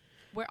me.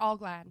 We're all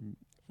glad.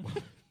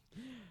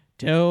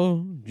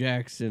 Tell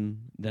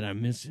Jackson that I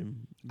miss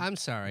him. I'm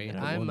sorry. And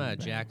I I'm want him back.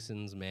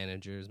 Jackson's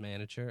manager's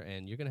manager,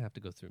 and you're going to have to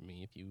go through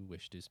me if you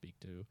wish to speak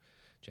to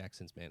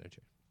Jackson's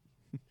manager.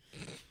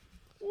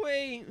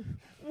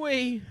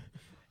 Wait.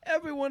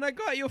 Everyone, I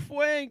got your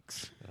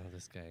flanks. Oh,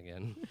 this guy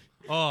again.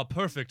 Oh,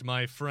 perfect.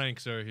 My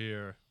Franks are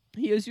here.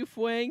 Here's your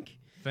flank.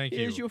 Thank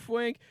Here's you. your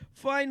flank.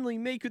 Finally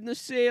making the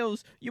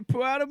sales. You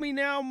proud of me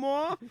now,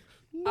 Ma?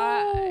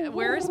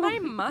 Where's my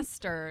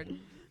mustard?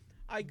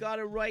 I got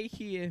it right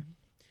here.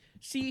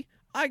 See,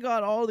 I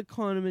got all the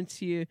condiments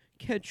here.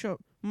 Ketchup,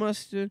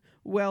 mustard,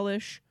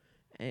 relish,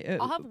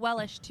 I'll have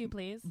Wellish too,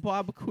 please.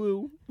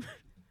 barbecue.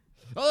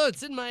 Oh,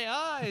 it's in my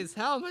eyes.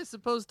 How am I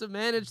supposed to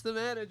manage the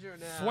manager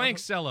now?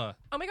 Flankcella.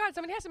 Oh my god,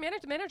 somebody has to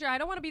manage the manager. I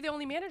don't want to be the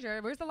only manager.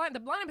 Where's the line? The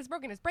line is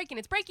broken. It's breaking.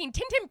 It's breaking.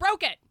 Tintin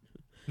broke it.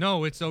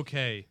 No, it's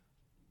okay.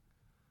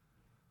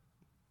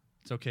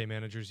 It's okay,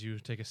 managers. You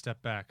take a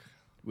step back.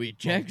 Wait,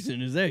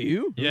 Jackson, is that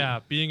you? Yeah,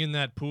 being in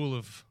that pool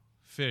of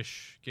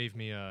fish gave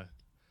me a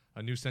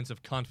new sense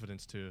of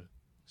confidence to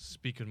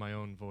speak in my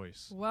own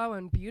voice. Wow,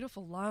 and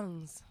beautiful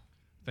lungs.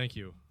 Thank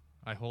you.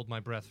 I hold my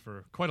breath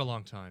for quite a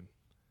long time.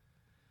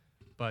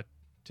 But,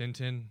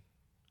 Tintin,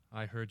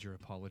 I heard your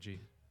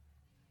apology.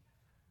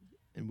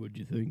 And what'd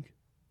you think?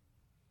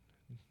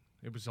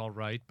 It was all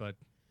right, but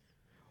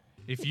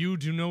if you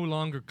do no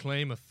longer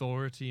claim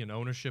authority and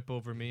ownership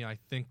over me, I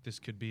think this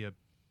could be a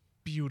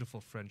beautiful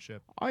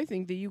friendship. I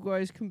think that you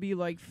guys can be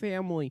like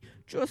family,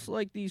 just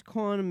like these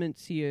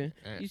condiments here.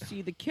 You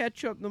see the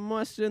ketchup, the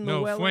mustard, and the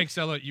No, relish.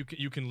 Flankcella,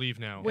 you can leave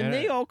now. When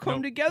they all come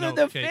no, together, no,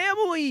 they're okay.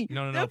 family.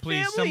 No, They're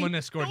please, family. someone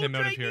escort Don't him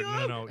out of drag here. me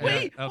No, up. no.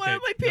 Wait, yeah, why okay, are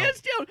my no.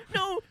 pants down?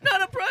 No,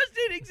 not a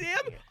prostate exam.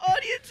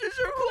 Audiences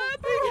are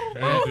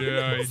clapping. Hey, Oh,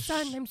 there,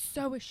 Son, I'm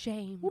so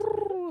ashamed.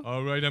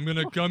 all right, I'm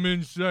gonna come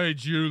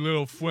inside you,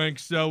 little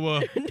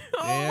Flankcella.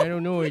 I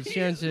don't know. It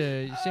sounds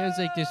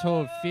like this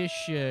whole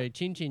fish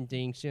Tintin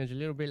thing sounds a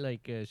little bit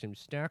like some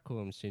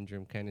Stockholm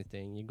syndrome kind of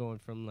thing. You're going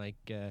from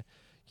like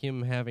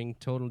him having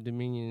total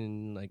dominion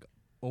and like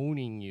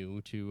owning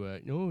you to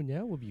no,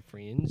 now we'll be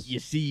friends. You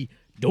see,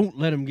 don't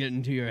let him get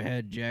into your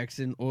head,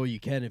 Jackson. Or you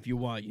can if you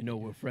want. You know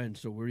we're friends,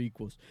 so we're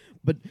equals.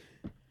 But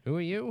Who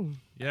are you?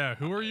 Yeah,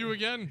 who are you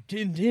again?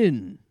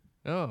 Tintin.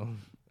 Oh,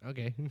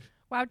 okay.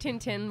 Wow,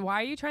 Tintin, why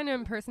are you trying to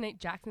impersonate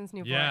Jackson's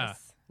new Yeah.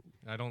 voice?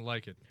 I don't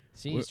like it.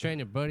 See, he's trying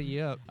to buddy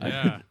you up.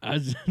 Yeah.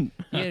 He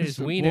had his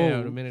wiener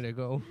out a minute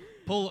ago.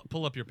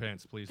 Pull up your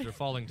pants, please. They're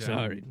falling down.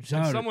 Sorry.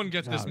 Can someone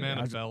get this sorry. man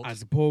a belt? I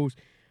suppose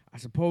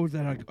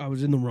that I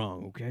was in the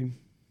wrong. Okay.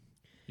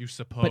 You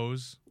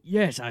suppose?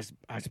 Yes,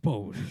 I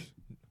suppose.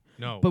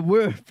 No. But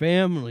we're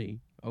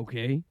family,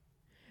 okay?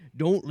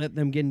 Don't let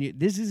them get in you.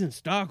 This isn't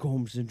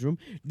Stockholm syndrome.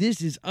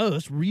 This is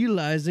us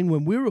realizing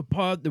when we're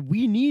apart that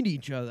we need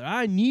each other.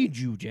 I need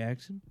you,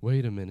 Jackson.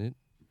 Wait a minute.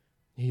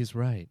 He's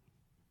right.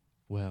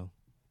 Well,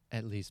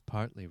 at least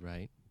partly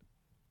right.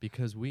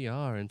 Because we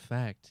are, in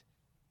fact,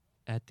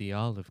 at the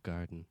Olive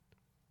Garden.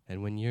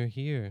 And when you're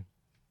here,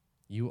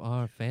 You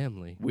are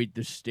family. Wait,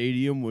 the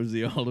stadium was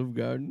the Olive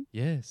Garden?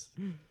 Yes.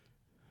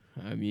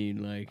 I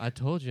mean, like, I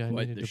told you I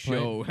what needed the to play.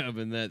 show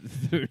having that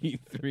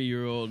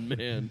 33-year-old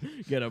man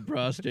get a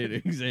prostate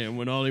exam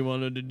when all he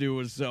wanted to do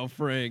was sell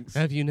Franks.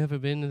 Have you never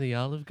been to the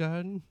Olive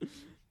Garden?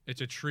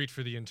 It's a treat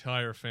for the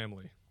entire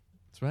family.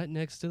 It's right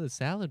next to the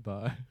salad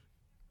bar.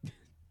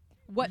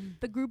 What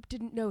the group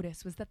didn't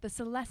notice was that the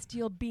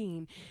celestial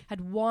being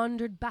had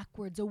wandered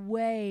backwards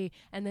away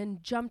and then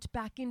jumped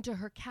back into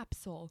her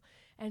capsule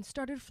and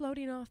started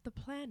floating off the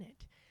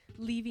planet,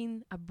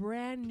 leaving a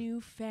brand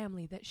new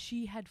family that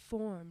she had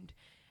formed.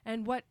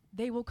 And what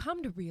they will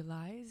come to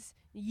realize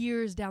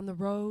years down the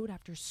road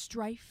after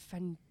strife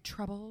and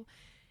trouble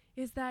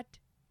is that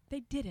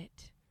they did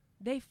it.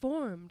 They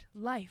formed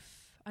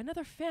life,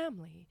 another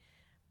family,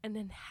 an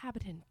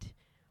inhabitant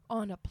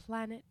on a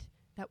planet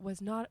that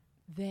was not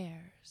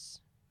theirs.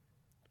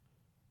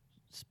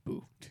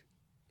 Spooked.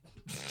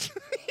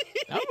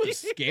 That was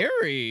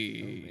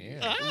scary.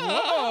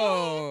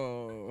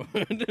 Oh, Whoa.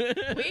 We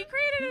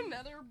created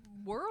another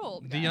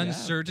world. The guys.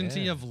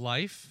 uncertainty Yeah. of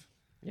life,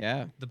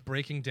 Yeah. the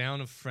breaking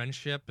down of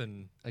friendship,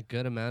 and A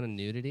good amount of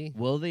nudity.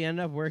 Will they end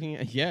up working?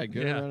 Yeah,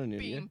 good Yeah. amount of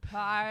nudity. Being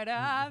part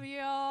of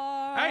your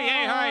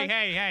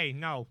hey,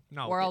 no,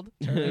 world.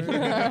 Oh,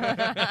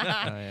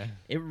 yeah.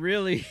 It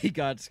really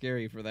got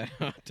scary for that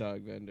hot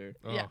dog vendor.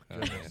 Oh, Yeah.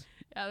 goodness.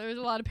 Yeah, there was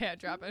a lot of pant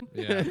dropping.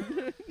 Yeah.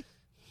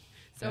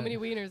 So many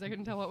wieners, I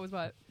couldn't tell what was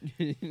what.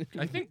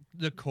 I think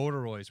the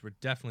corduroys were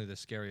definitely the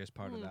scariest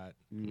part of that.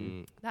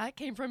 Mm. That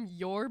came from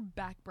your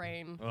back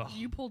brain. Ugh.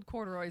 You pulled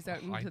corduroys out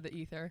I- into the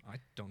ether. I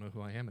don't know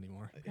who I am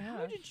anymore.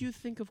 How did you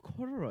think of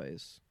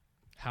corduroys?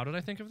 How did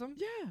I think of them?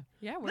 Yeah.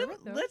 Yeah, where were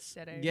those Let's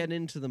sitting? get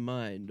into the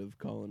mind of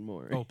Colin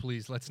Moore. Oh,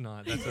 please, let's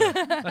not.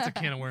 That's a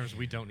can of worms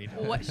we don't need.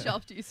 What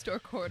shelf do you store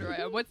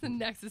corduroy on? What's the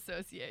next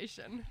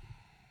association?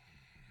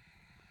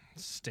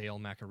 Stale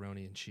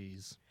macaroni and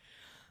cheese.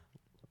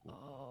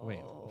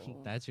 Wait,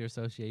 that's your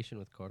association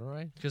with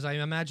corduroy? Because I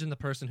imagine the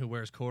person who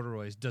wears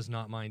corduroys does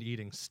not mind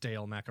eating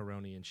stale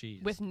macaroni and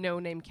cheese. With no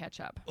name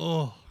ketchup.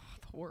 oh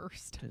The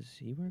worst. Does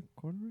he wear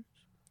corduroys?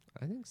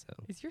 I think so.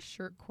 Is your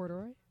shirt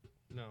corduroy?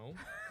 no,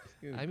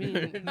 I mean,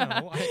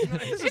 no,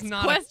 this It's is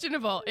not.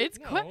 questionable. It's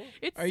No.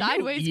 it's Are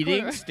sideways you eating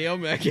corduroy. stale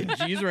mac and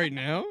cheese right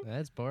now?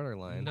 that's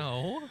borderline.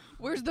 No,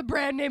 Where's the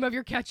brand name of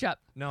your ketchup?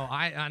 no,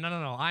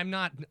 no. I'm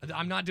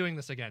not doing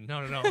this again.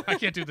 No. I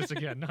can't do this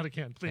again. Not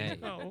again, please. Hey.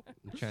 No.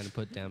 I'm trying to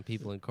put down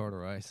people in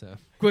corduroy, so.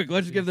 Quick,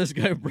 let's give this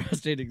guy a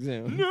prostate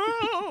exam.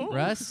 No.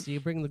 Russ, you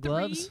bring the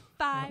gloves?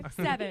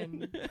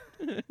 357.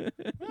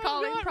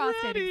 Calling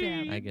prostate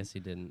exam. I guess he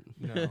didn't.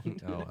 No.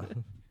 Oh.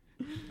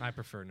 I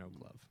prefer no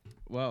glove.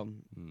 Well,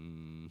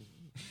 Mm.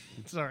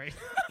 Sorry.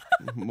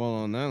 well,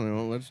 on that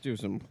note, let's do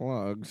some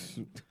plugs.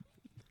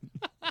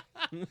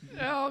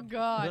 Oh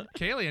God.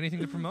 Caleigh, anything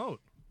to promote?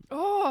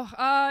 Oh,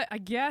 I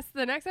guess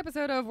the next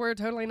episode of We're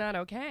Totally Not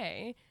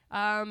Okay.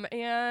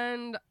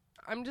 And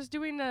I'm just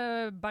doing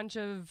a bunch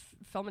of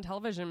film and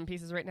television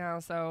pieces right now,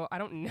 so I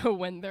don't know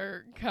when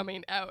they're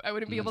coming out. I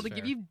wouldn't be able to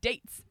That's give fair. you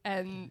dates,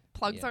 and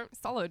plugs Yeah. aren't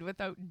solid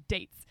without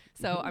dates.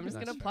 So I'm just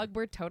That's going to fair. plug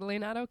We're Totally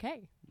Not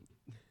Okay.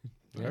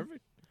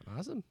 Perfect.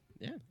 Awesome.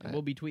 Yeah. And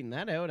we'll be tweeting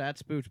that out at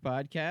Spooked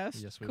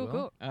Podcast. Yes, we Cool,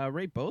 will. cool.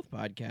 Rate both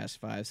podcasts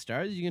 5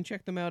 stars. You can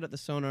check them out at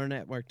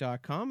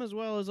thesonarnetwork.com, as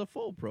well as a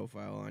full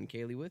profile on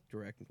Caleigh with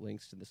direct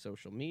links to the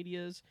social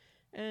medias.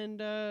 And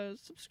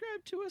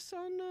subscribe to us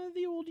on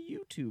the old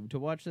YouTube to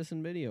watch this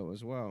in video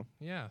as well.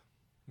 Yeah.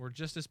 We're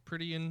just as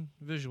pretty in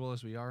visual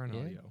as we are in Yeah.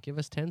 audio. Give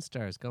us 10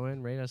 stars. Go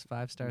in, rate us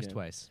 5 stars Yeah.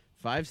 twice.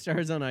 5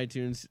 stars on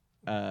iTunes,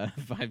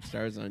 5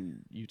 stars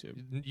on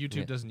YouTube. YouTube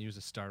Yeah. doesn't use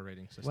a star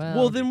rating system.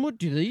 Well, Then what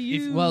do they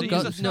use? Well, They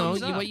go, use a no.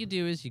 thumbs up. What you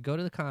do is you go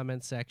to the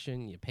comments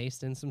section, you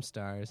paste in some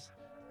stars,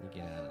 you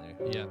get out of there.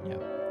 Yeah.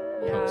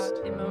 Yeah, Post.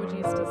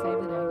 emojis to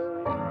save the day.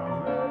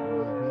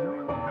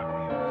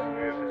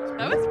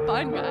 That was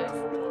fun, guys.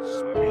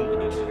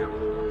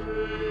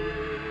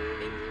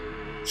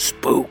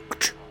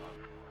 Spooked.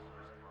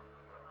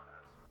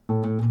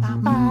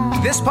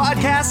 This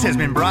podcast has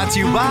been brought to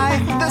you by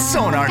the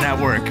Sonar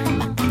Network.